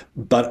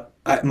 But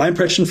my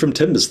impression from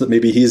Tim is that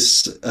maybe he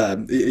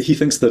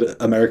thinks that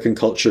American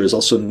culture is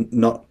also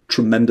not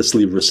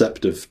tremendously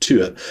receptive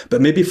to it,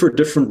 but maybe for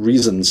different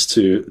reasons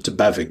to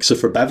Bavinck. So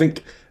for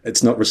Bavinck,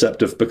 it's not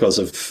receptive because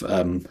of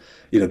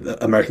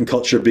American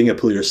culture being a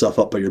pull yourself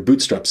up by your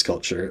bootstraps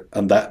culture,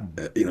 and that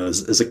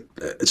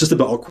it's just a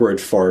bit awkward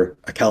for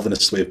a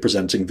Calvinist way of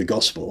presenting the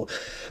gospel.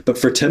 But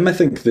for Tim, I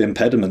think the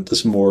impediment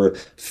is more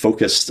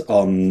focused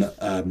on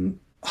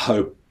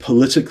how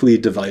politically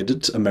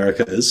divided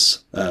America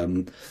is.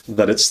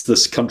 That it's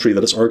this country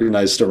that is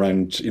organized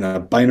around a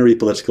binary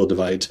political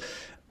divide,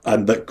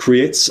 and that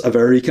creates a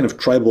very kind of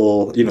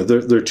tribal.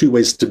 There are two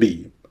ways to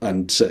be,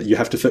 and you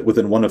have to fit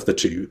within one of the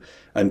two.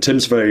 And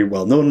Tim's very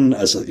well known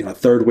as a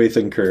third way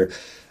thinker.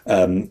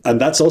 And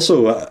that's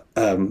also,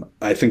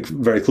 I think,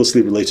 very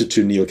closely related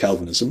to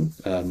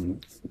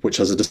neo-Calvinism, which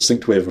has a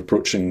distinct way of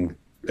approaching,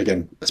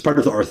 again, as part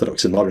of the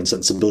Orthodox and modern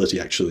sensibility,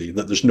 actually,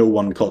 that there's no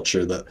one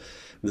culture that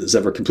is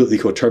ever completely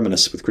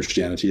coterminous with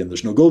Christianity, and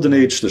there's no golden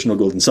age, there's no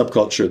golden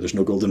subculture, there's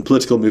no golden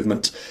political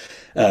movement.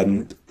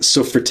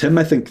 So for Tim,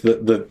 I think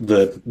that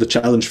the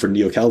challenge for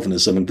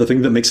neo-Calvinism, and the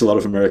thing that makes a lot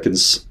of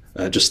Americans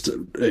just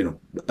a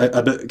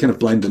bit kind of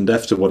blind and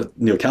deaf to what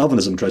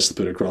neo-Calvinism tries to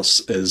put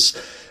across, is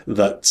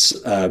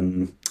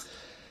that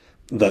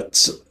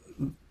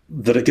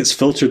it gets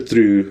filtered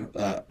through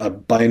a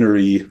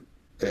binary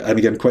and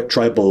again quite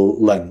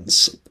tribal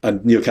lens,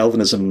 and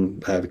neo-Calvinism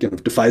kind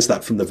of defies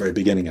that from the very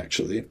beginning,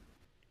 actually.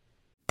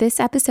 This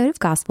episode of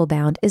Gospel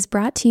Bound is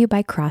brought to you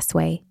by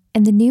Crossway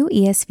and the new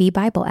ESV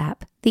Bible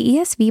app. The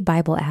ESV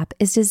Bible app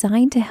is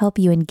designed to help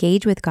you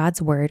engage with God's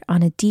Word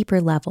on a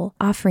deeper level,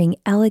 offering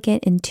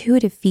elegant,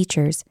 intuitive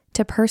features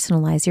to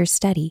personalize your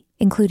study,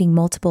 including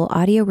multiple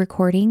audio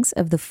recordings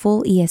of the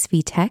full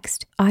ESV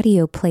text,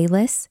 audio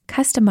playlists,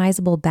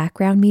 customizable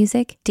background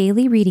music,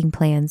 daily reading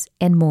plans,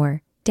 and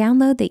more.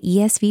 Download the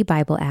ESV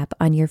Bible app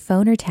on your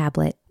phone or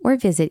tablet, or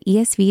visit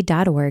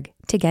esv.org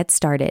to get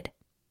started.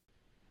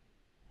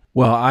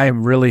 Well, I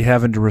am really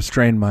having to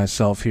restrain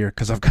myself here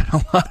because I've got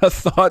a lot of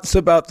thoughts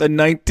about the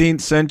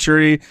 19th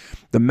century,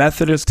 the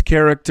Methodist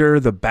character,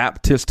 the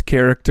Baptist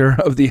character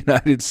of the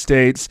United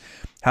States,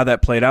 how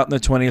that played out in the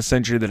 20th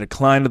century, the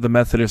decline of the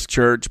Methodist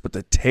Church, but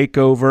the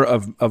takeover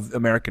of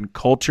American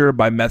culture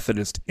by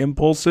Methodist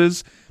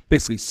impulses,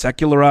 basically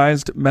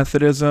secularized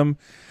Methodism,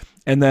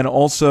 and then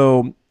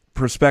also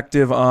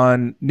perspective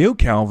on New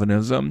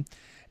Calvinism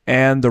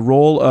and the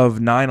role of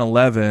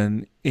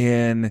 9/11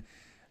 in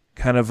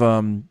kind of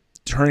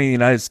turning the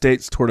United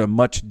States toward a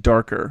much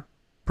darker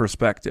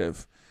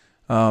perspective,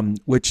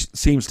 which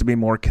seems to be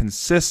more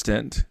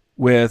consistent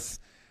with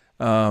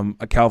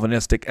a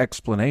Calvinistic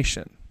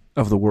explanation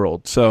of the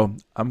world. So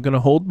I'm going to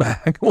hold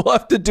back. We'll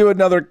have to do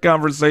another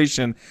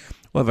conversation.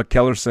 We'll have a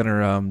Keller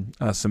Center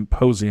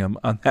symposium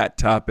on that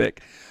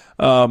topic.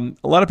 A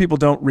lot of people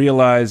don't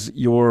realize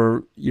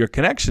your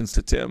connections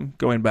to Tim,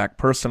 going back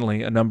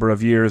personally a number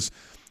of years,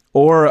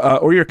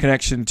 or your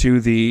connection to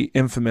the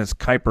infamous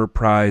Kuiper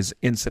Prize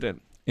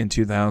incident in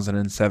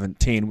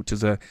 2017, which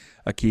is a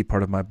key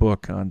part of my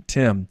book on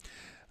Tim.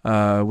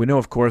 We know,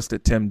 of course,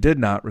 that Tim did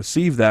not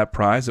receive that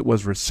prize. It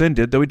was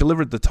rescinded, though he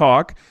delivered the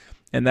talk,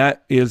 and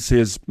that is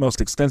his most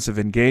extensive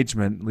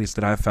engagement, at least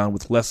that I've found,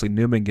 with Leslie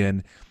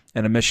Newmingen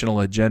and a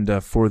missional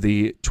agenda for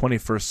the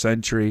 21st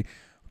century.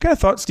 What kind of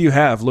thoughts do you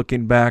have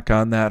looking back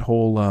on that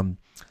whole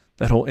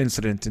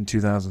incident in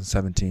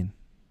 2017?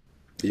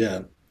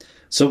 Yeah.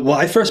 So, well,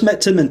 I first met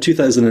Tim in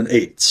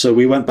 2008, so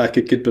we went back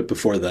a good bit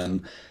before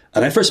then.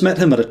 And I first met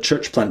him at a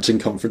church planting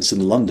conference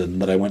in London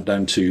that I went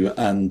down to.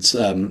 And,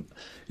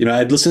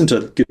 I'd listened to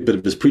a good bit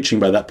of his preaching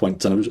by that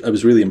point, and I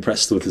was really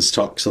impressed with his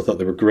talks. I thought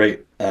they were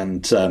great.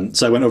 And so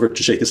I went over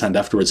to shake his hand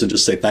afterwards and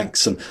just say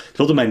thanks, and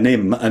told him my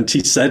name. And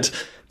he said,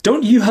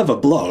 "Don't you have a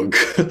blog?"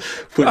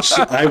 Which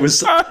I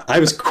was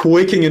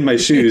quaking in my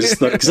shoes,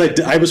 because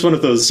I was one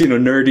of those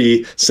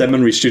nerdy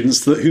seminary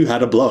students who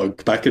had a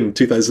blog back in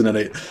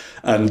 2008,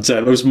 and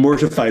I was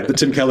mortified that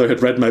Tim Keller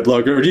had read my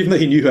blog, or even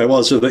that he knew who I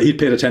was, or that he'd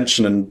paid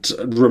attention and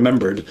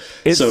remembered.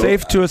 It's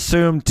safe to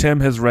assume Tim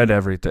has read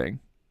everything.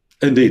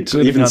 Indeed,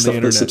 even stuff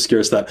that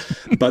obscures that.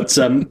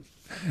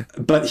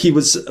 But he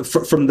was,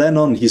 from then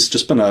on, he's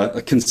just been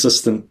a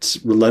consistent,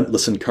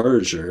 relentless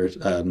encourager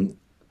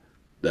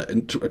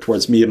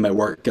towards me and my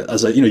work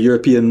as a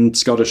European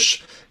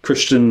Scottish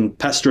Christian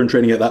pastor in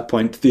training at that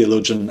point,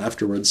 theologian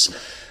afterwards,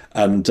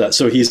 and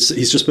so he's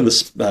just been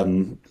this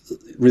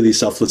really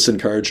selfless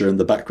encourager in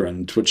the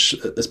background, which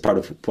is part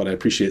of what I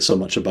appreciate so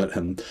much about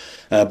him.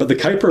 But the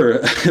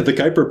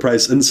Kuiper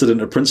Prize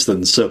incident at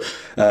Princeton. So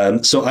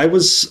I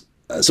was.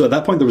 So at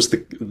that point, there was the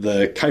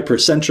Kuiper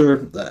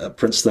Center at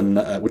Princeton,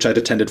 which I'd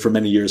attended for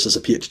many years as a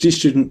PhD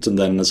student and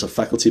then as a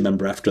faculty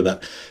member after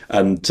that.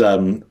 And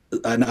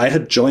I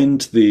had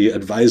joined the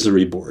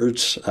advisory board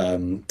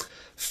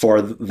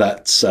for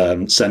that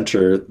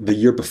center the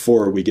year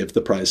before we gave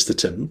the prize to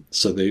Tim.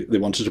 So they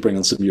wanted to bring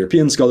on some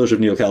European scholars of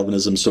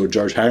Neo-Calvinism. So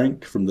George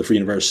Haring from the Free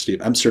University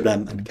of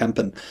Amsterdam and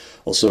Kampen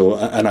also,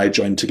 and I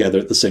joined together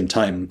at the same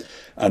time.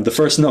 And the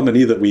first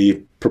nominee that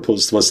we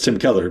proposed was Tim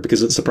Keller,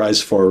 because it's a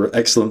prize for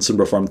excellence in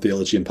Reformed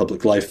theology and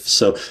public life.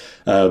 So,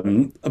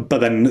 but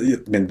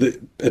then,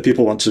 if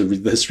people want to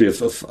read the history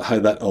of how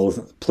that all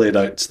played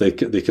out, they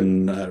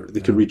can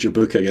read your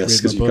book, I guess,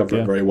 because you cover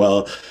it very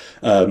well.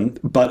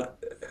 But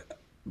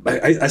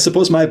I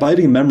suppose my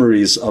abiding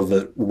memories of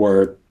it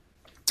were,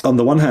 on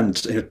the one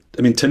hand,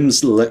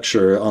 Tim's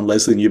lecture on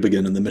Leslie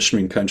Newbigin and the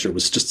missionary encounter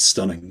was just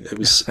stunning. It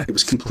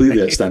was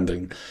completely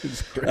outstanding.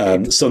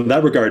 So in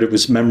that regard, it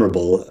was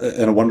memorable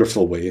in a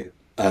wonderful way.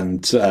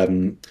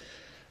 And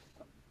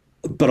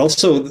but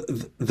also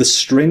the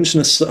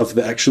strangeness of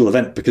the actual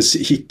event, because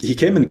he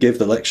came and gave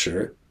the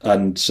lecture,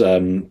 and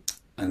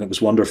it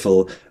was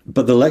wonderful.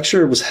 But the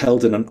lecture was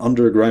held in an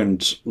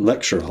underground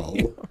lecture hall.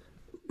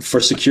 For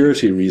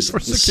security reasons. For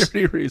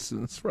security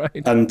reasons,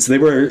 right. And they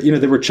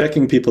were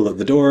checking people at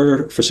the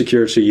door for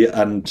security,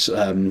 and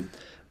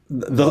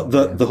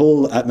the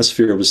whole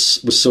atmosphere was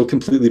so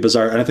completely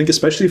bizarre. And I think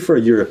especially for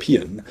a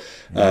European,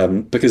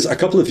 because a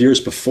couple of years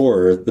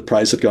before, the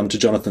prize had gone to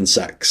Jonathan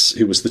Sacks,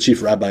 who was the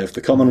chief rabbi of the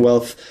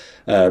Commonwealth.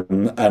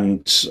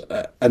 And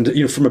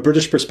from a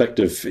British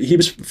perspective, he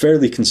was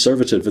fairly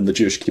conservative in the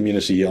Jewish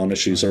community on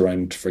issues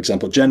around, for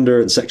example,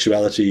 gender and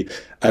sexuality,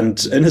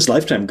 and in his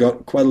lifetime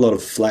got quite a lot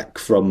of flack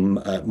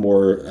from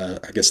more,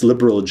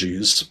 liberal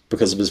Jews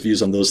because of his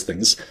views on those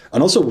things,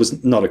 and also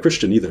was not a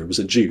Christian either; was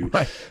a Jew.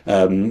 Right.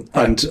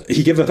 And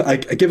he gave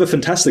a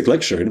fantastic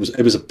lecture, and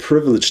it was a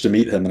privilege to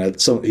meet him. And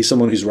he's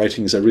someone whose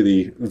writings I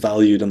really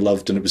valued and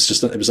loved, and it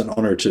was an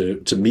honor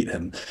to meet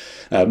him.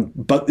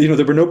 But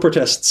there were no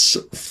protests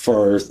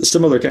for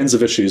similar kinds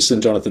of issues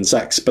in Jonathan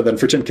Sacks, but then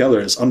for Tim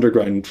Keller, it's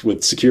underground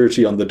with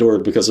security on the door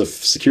because of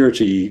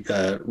security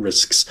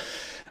risks.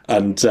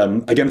 And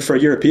again, for a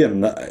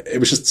European, it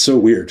was just so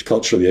weird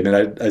culturally.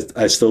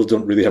 I still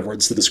don't really have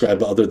words to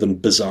describe it other than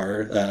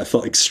bizarre. I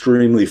felt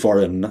extremely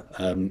foreign,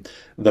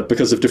 that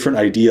because of different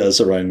ideas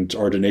around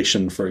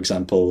ordination, for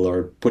example,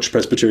 or which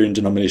Presbyterian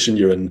denomination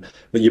you're in,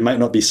 that you might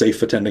not be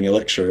safe attending a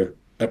lecture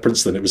at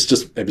Princeton. It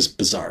was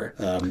bizarre.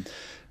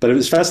 But it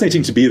was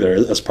fascinating to be there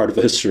as part of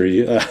the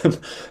history,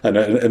 and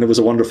it was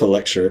a wonderful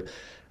lecture.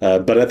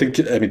 But I think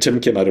Tim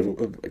came out of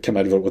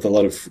it with a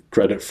lot of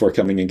credit for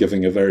coming and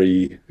giving a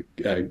very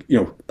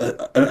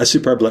a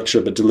superb lecture,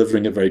 but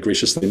delivering it very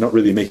graciously, not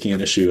really making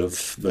an issue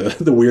of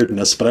the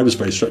weirdness. But I was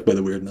very struck by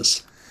the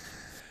weirdness.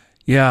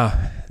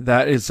 Yeah,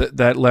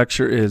 that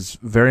lecture is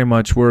very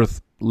much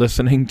worth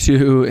listening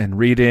to and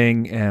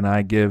reading, and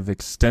I give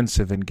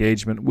extensive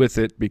engagement with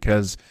it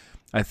because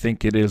I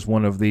think it is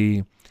one of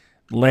the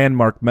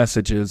landmark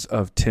messages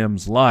of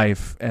Tim's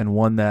life, and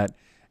one that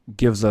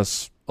gives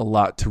us a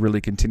lot to really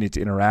continue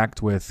to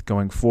interact with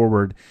going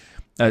forward.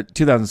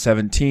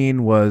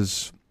 2017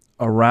 was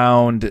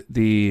around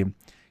the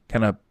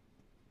kind of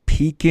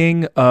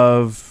peaking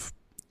of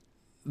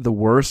the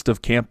worst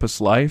of campus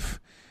life,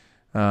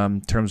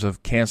 in terms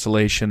of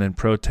cancellation and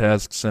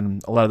protests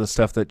and a lot of the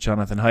stuff that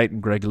Jonathan Haidt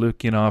and Greg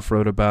Lukianoff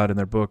wrote about in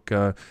their book,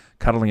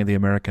 Coddling of the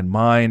American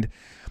Mind.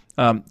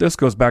 This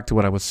goes back to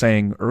what I was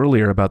saying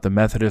earlier about the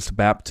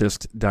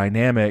Methodist-Baptist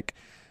dynamic.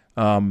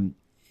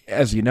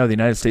 As you know, the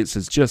United States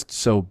is just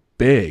so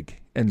big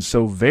and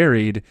so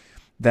varied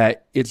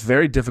that it's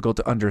very difficult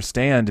to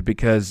understand,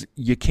 because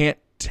you can't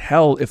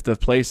tell if the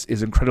place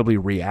is incredibly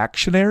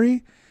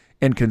reactionary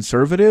and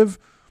conservative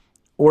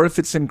or if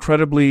it's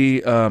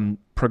incredibly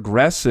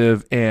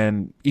progressive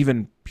and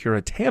even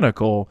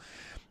puritanical.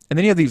 And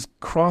then you have these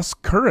cross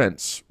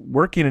currents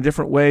working in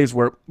different ways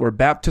where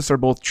Baptists are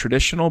both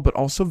traditional but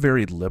also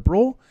very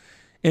liberal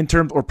in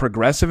terms, or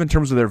progressive in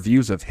terms of their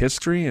views of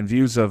history and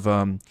views of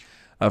kind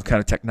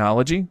of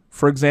technology,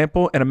 for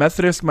example. And a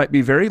Methodist might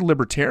be very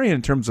libertarian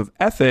in terms of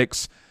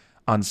ethics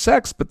on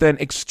sex, but then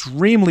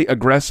extremely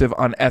aggressive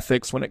on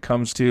ethics when it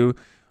comes to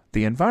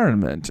the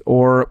environment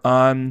or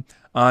on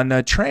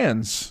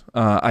trans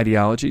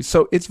ideology.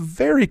 So it's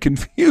very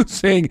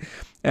confusing,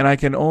 and I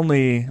can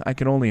only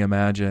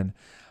imagine.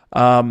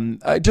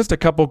 Just a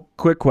couple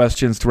quick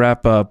questions to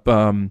wrap up.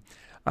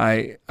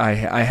 I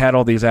had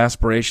all these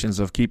aspirations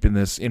of keeping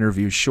this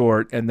interview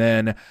short, and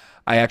then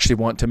I actually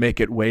want to make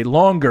it way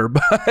longer,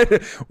 but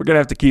we're going to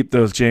have to keep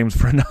those, James,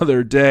 for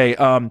another day.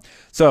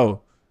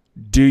 So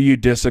do you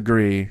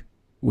disagree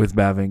with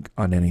Bavinck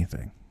on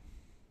anything?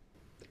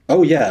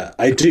 Oh, yeah,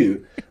 I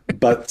do.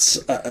 But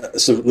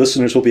so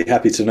listeners will be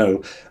happy to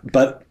know.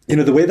 But,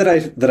 the way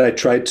that I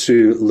tried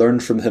to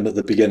learn from him at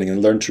the beginning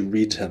and learn to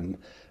read him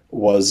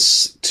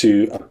was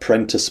to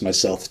apprentice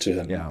myself to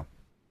him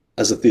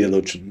as a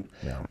theologian.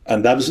 Yeah.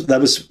 And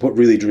that was what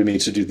really drew me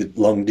to do the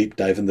long, deep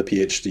dive in the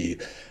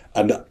PhD.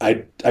 And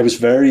I was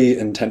very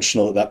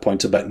intentional at that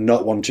point about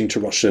not wanting to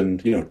rush in,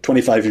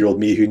 25-year-old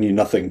me who knew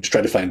nothing to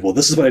try to find, well,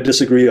 this is what I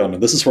disagree on,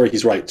 and this is where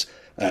he's right.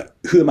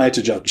 Who am I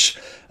to judge?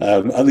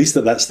 At least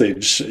at that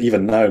stage,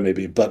 even now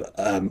maybe. But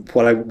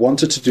what I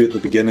wanted to do at the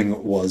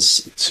beginning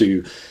was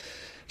to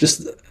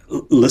just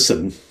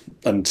listen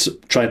and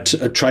try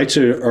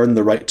to earn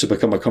the right to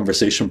become a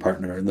conversation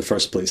partner in the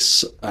first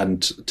place.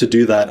 And to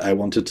do that, I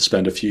wanted to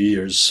spend a few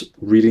years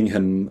reading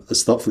him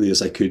as thoughtfully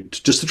as I could,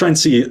 just to try and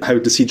see how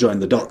does he join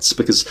the dots.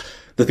 Because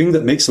the thing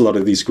that makes a lot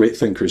of these great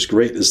thinkers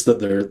great is that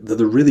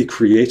they're really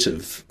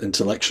creative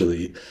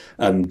intellectually,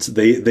 and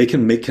they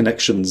can make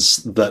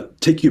connections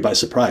that take you by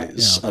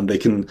surprise. Yeah. And they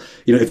can,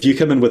 if you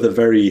come in with a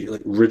very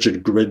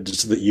rigid grid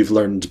that you've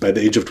learned by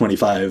the age of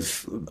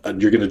 25,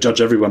 and you're going to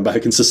judge everyone by how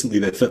consistently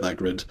they fit that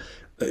grid,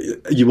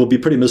 you will be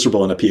pretty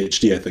miserable in a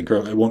PhD, I think,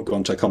 or it won't go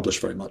on to accomplish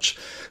very much.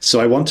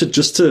 So I wanted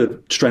just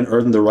to try and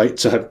earn the right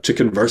to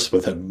converse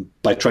with him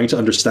by trying to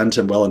understand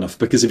him well enough.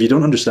 Because if you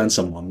don't understand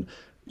someone,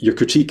 your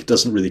critique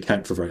doesn't really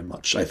count for very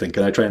much, I think.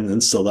 And I try and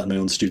instill that in my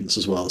own students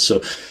as well.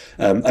 So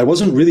I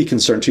wasn't really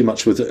concerned too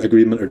much with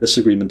agreement or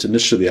disagreement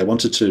initially. I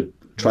wanted to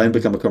try and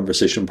become a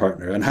conversation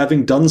partner. And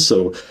having done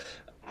so,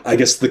 I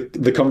guess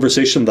the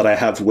conversation that I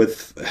have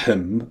with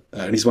him,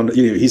 and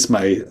he's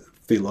my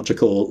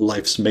theological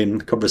life's main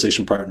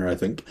conversation partner, I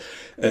think,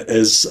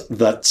 is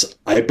that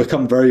I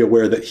become very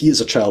aware that he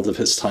is a child of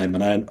his time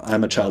and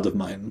I'm a child of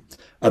mine.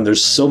 And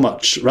there's so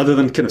much, rather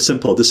than kind of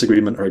simple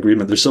disagreement or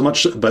agreement, there's so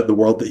much about the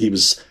world that he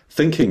was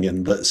thinking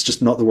in that's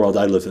just not the world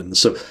I live in.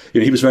 So,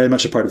 he was very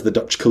much a part of the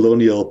Dutch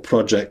colonial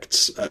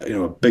project,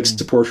 a big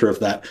supporter of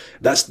that.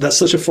 That's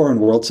such a foreign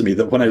world to me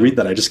that when I read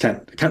that, I just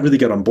can't really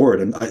get on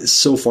board. And it's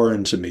so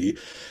foreign to me.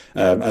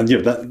 And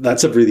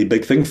that's a really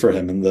big thing for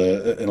him in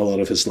a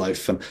lot of his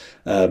life.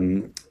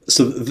 And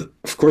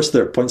of course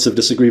there are points of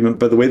disagreement,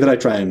 but the way that I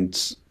try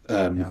and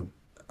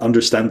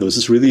understand those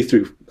is really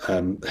through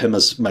him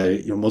as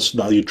my most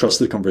valued,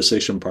 trusted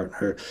conversation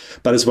partner.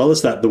 But as well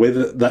as that, the way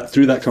that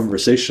through that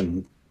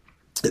conversation,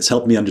 it's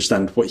helped me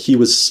understand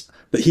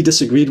that he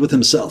disagreed with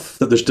himself,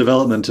 that there's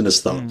development in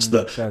his thoughts,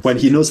 that when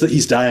he knows that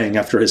he's dying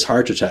after his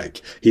heart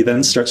attack, he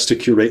then starts to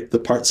curate the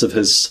parts of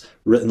his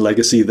written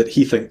legacy that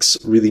he thinks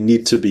really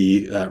need to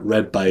be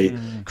read by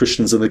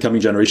Christians in the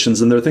coming generations.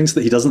 And there are things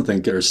that he doesn't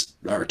think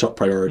are top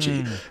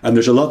priority. And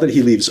there's a lot that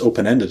he leaves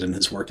open-ended in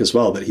his work as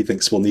well that he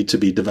thinks will need to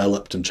be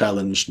developed and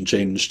challenged and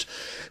changed.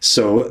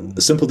 So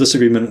a simple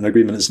disagreement and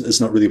agreement is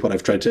not really what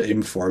I've tried to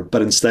aim for.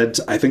 But instead,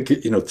 I think,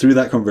 through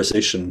that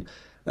conversation,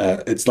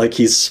 it's like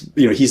he's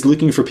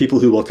looking for people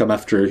who will come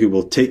after, who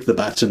will take the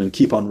baton and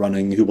keep on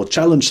running, who will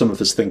challenge some of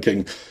his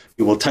thinking,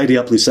 who will tidy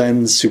up loose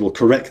ends, who will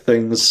correct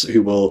things,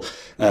 who will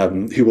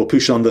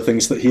push on the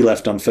things that he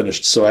left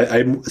unfinished. So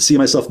I see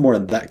myself more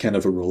in that kind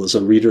of a role as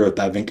a reader of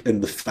Bavinck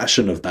in the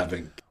fashion of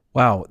Bavinck.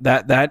 Wow,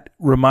 that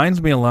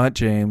reminds me a lot,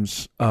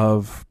 James,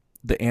 of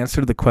the answer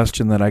to the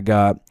question that I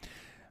got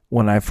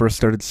when I first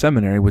started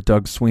seminary with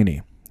Doug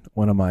Sweeney,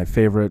 one of my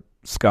favorite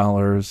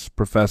scholars,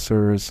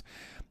 professors,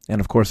 and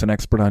of course an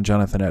expert on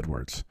Jonathan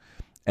Edwards.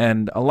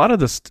 And a lot of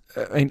this,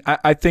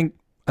 I think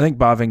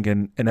Bavinck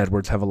and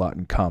Edwards have a lot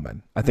in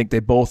common. I think they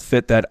both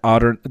fit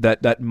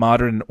that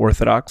modern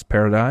Orthodox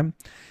paradigm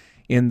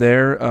in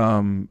there.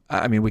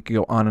 We could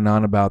go on and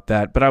on about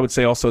that, but I would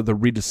say also the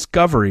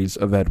rediscoveries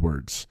of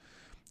Edwards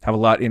have a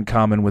lot in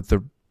common with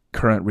the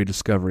current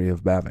rediscovery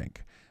of Bavinck,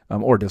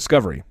 or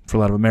discovery for a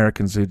lot of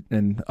Americans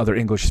and other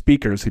English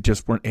speakers who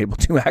just weren't able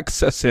to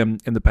access him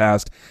in the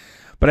past.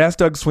 But I asked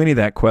Doug Sweeney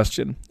that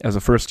question as a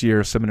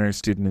first-year seminary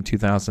student in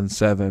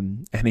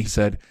 2007, and he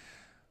said,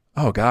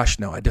 oh, gosh,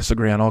 no, I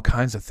disagree on all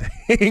kinds of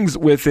things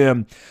with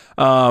him.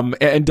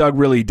 And Doug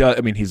really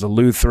does. He's a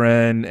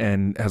Lutheran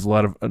and has a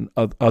lot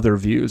of other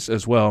views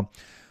as well.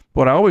 But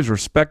what I always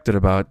respected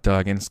about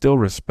Doug, and still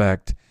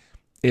respect,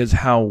 is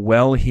how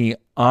well he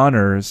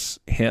honors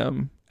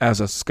him as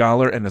a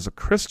scholar and as a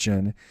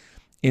Christian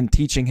in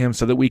teaching him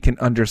so that we can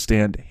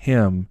understand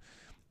him,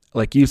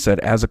 like you said,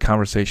 as a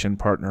conversation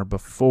partner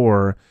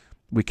before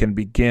we can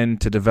begin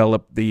to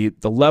develop the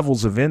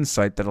levels of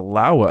insight that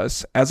allow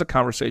us as a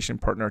conversation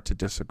partner to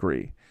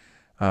disagree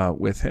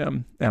with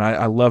him. And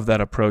I love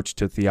that approach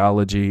to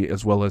theology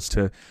as well as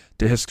to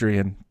history,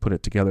 and put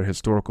it together,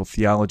 historical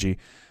theology.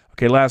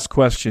 Okay, last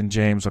question,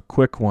 James, a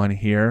quick one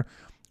here.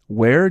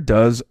 Where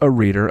does a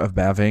reader of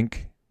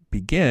Bavinck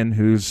begin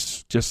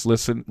who's just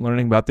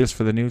learning about this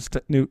for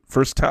the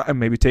first time?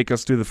 Maybe take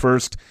us through the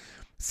first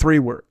 3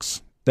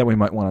 works that we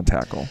might want to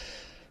tackle.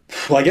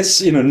 Well, I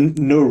guess,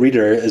 no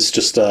reader is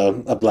just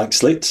a blank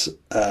slate.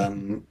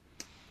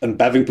 And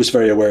Bavinck was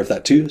very aware of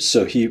that too.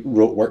 So he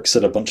wrote works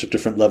at a bunch of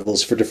different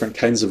levels for different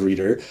kinds of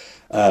reader.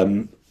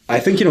 I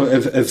think,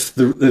 if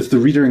the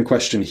reader in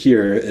question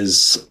here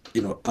is,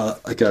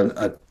 like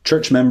a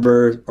church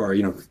member or,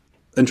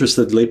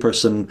 interested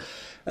layperson,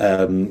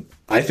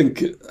 I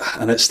think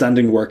an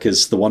outstanding work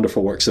is The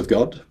Wonderful Works of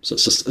God. So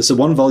it's a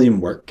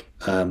 1-volume work,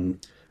 and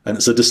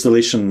it's a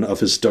distillation of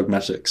his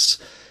dogmatics.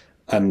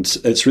 And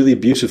it's really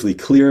beautifully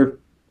clear.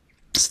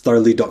 It's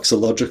thoroughly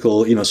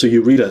doxological, so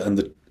you read it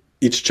and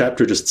each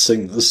chapter just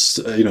sings,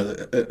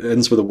 it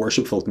ends with a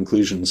worshipful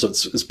conclusion. So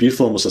it's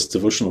beautiful, almost as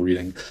devotional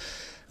reading.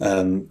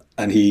 And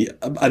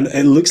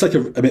it looks like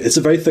it's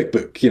a very thick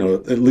book,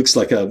 it looks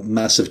like a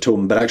massive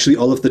tome, but actually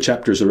all of the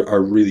chapters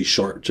are really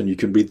short and you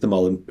can read them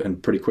all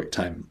in pretty quick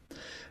time.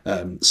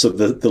 So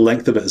the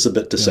length of it is a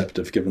bit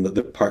deceptive, given that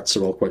the parts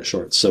are all quite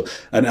short. So,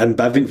 and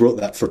Bavinck wrote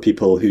that for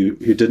people who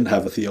didn't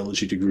have a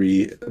theology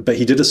degree, but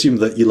he did assume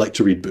that you like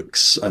to read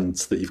books and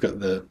that you've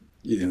got the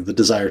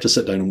desire to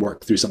sit down and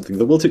work through something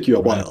that will take you a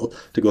while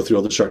to go through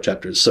all the short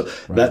chapters. So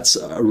that's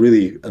a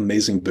really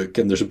amazing book,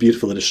 and there's a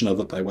beautiful edition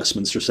of it by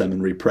Westminster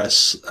Seminary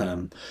Press.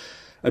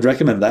 I'd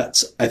recommend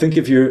that. I think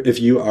if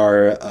you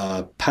are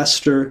a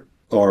pastor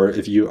or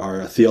if you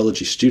are a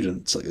theology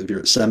student, like if you're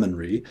at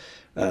seminary,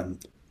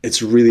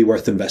 it's really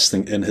worth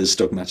investing in his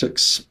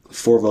dogmatics.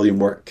 4-volume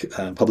work,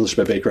 published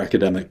by Baker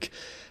Academic.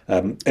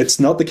 It's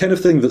not the kind of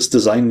thing that's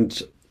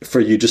designed for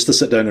you just to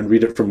sit down and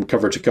read it from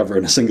cover to cover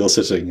in a single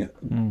sitting.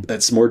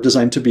 It's more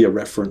designed to be a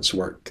reference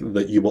work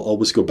that you will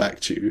always go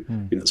back to.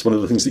 It's one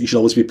of the things that you should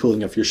always be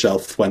pulling off your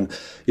shelf when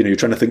you're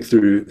trying to think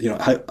through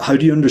how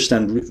do you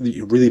understand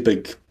really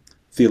big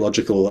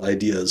theological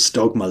ideas,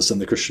 dogmas in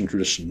the Christian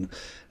tradition,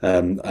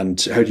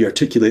 and how do you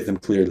articulate them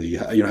clearly?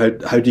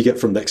 How do you get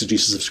from the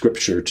exegesis of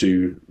Scripture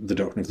to the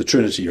doctrine of the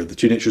Trinity or the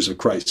 2 natures of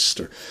Christ,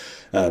 or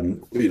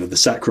the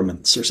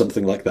sacraments or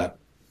something like that?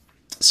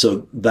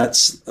 So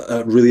that's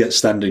a really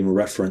outstanding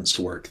reference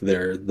work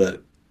there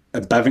that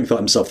Bavinck thought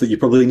himself that you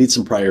probably need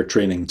some prior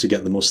training to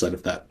get the most out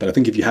of that. But I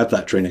think if you have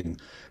that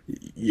training,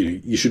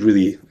 you should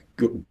really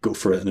go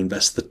for it and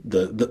invest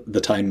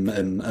the time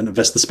and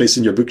invest the space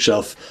in your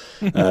bookshelf,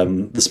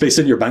 the space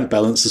in your bank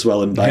balance as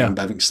well, and buying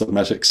Bavinck's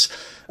dogmatics.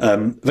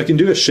 If I can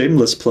do a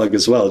shameless plug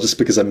as well, just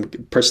because I'm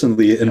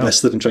personally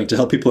invested in trying to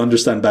help people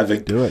understand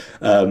Bavinck. Do it.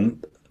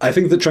 I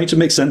think that trying to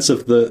make sense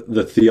of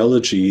the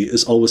theology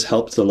is always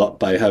helped a lot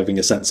by having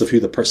a sense of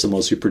who the person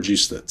was who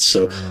produced it.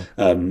 So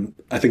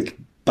I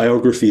think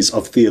biographies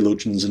of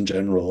theologians in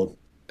general,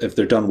 if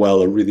they're done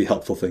well, are really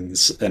helpful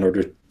things in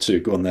order to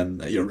go and then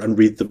and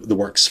read the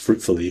works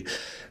fruitfully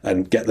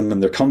and get them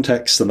in their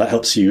context, and that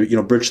helps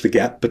you bridge the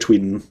gap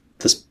between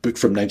this book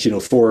from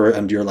 1904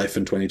 and your life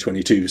in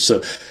 2022. So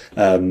read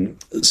a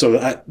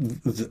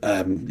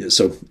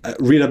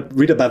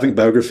Bavinck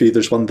biography.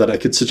 There's one that I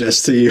could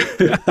suggest to you.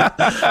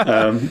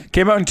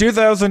 Came out in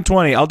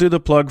 2020. I'll do the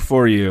plug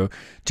for you.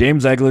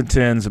 James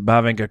Eglinton's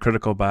Bavinck: A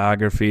Critical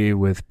Biography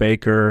with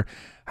Baker.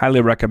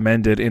 Highly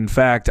recommended. In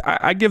fact,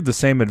 I give the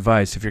same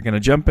advice. If you're going to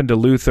jump into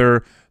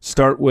Luther,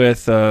 start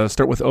with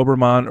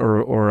Obermann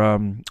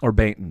or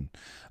Bainton.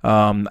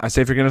 I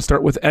say if you're going to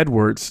start with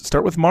Edwards,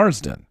 start with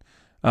Marsden.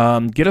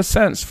 Get a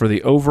sense for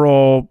the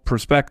overall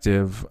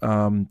perspective,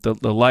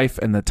 the life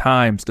and the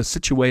times, the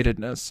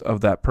situatedness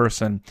of that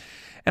person.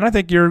 And I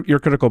think your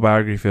critical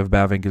biography of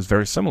Bavinck is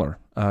very similar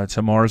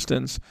to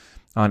Marsden's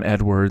on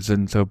Edwards.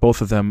 And so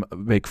both of them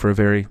make for a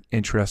very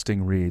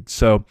interesting read.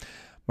 So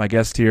my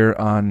guest here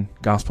on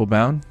Gospel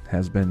Bound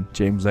has been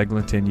James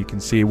Eglinton. You can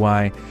see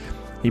why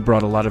he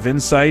brought a lot of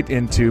insight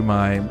into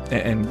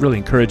and really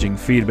encouraging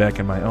feedback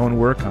in my own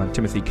work on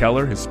Timothy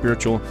Keller, his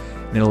spiritual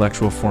and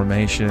intellectual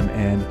formation,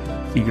 and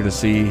eager to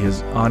see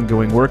his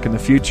ongoing work in the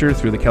future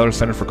through the Keller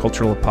Center for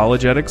Cultural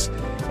Apologetics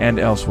and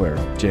elsewhere.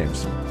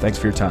 James, thanks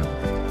for your time.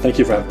 Thank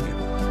you for having me.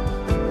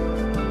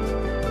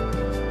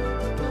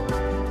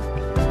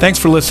 Thanks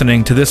for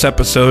listening to this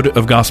episode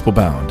of Gospel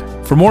Bound.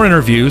 For more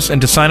interviews and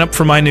to sign up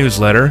for my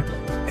newsletter,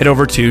 head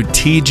over to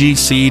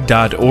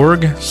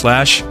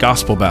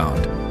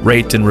tgc.org/gospelbound.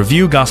 Rate and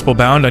review Gospel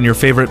Bound on your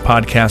favorite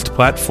podcast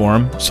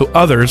platform so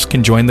others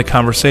can join the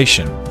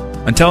conversation.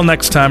 Until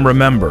next time,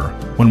 remember,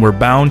 when we're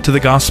bound to the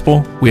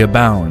gospel, we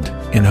abound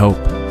in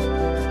hope.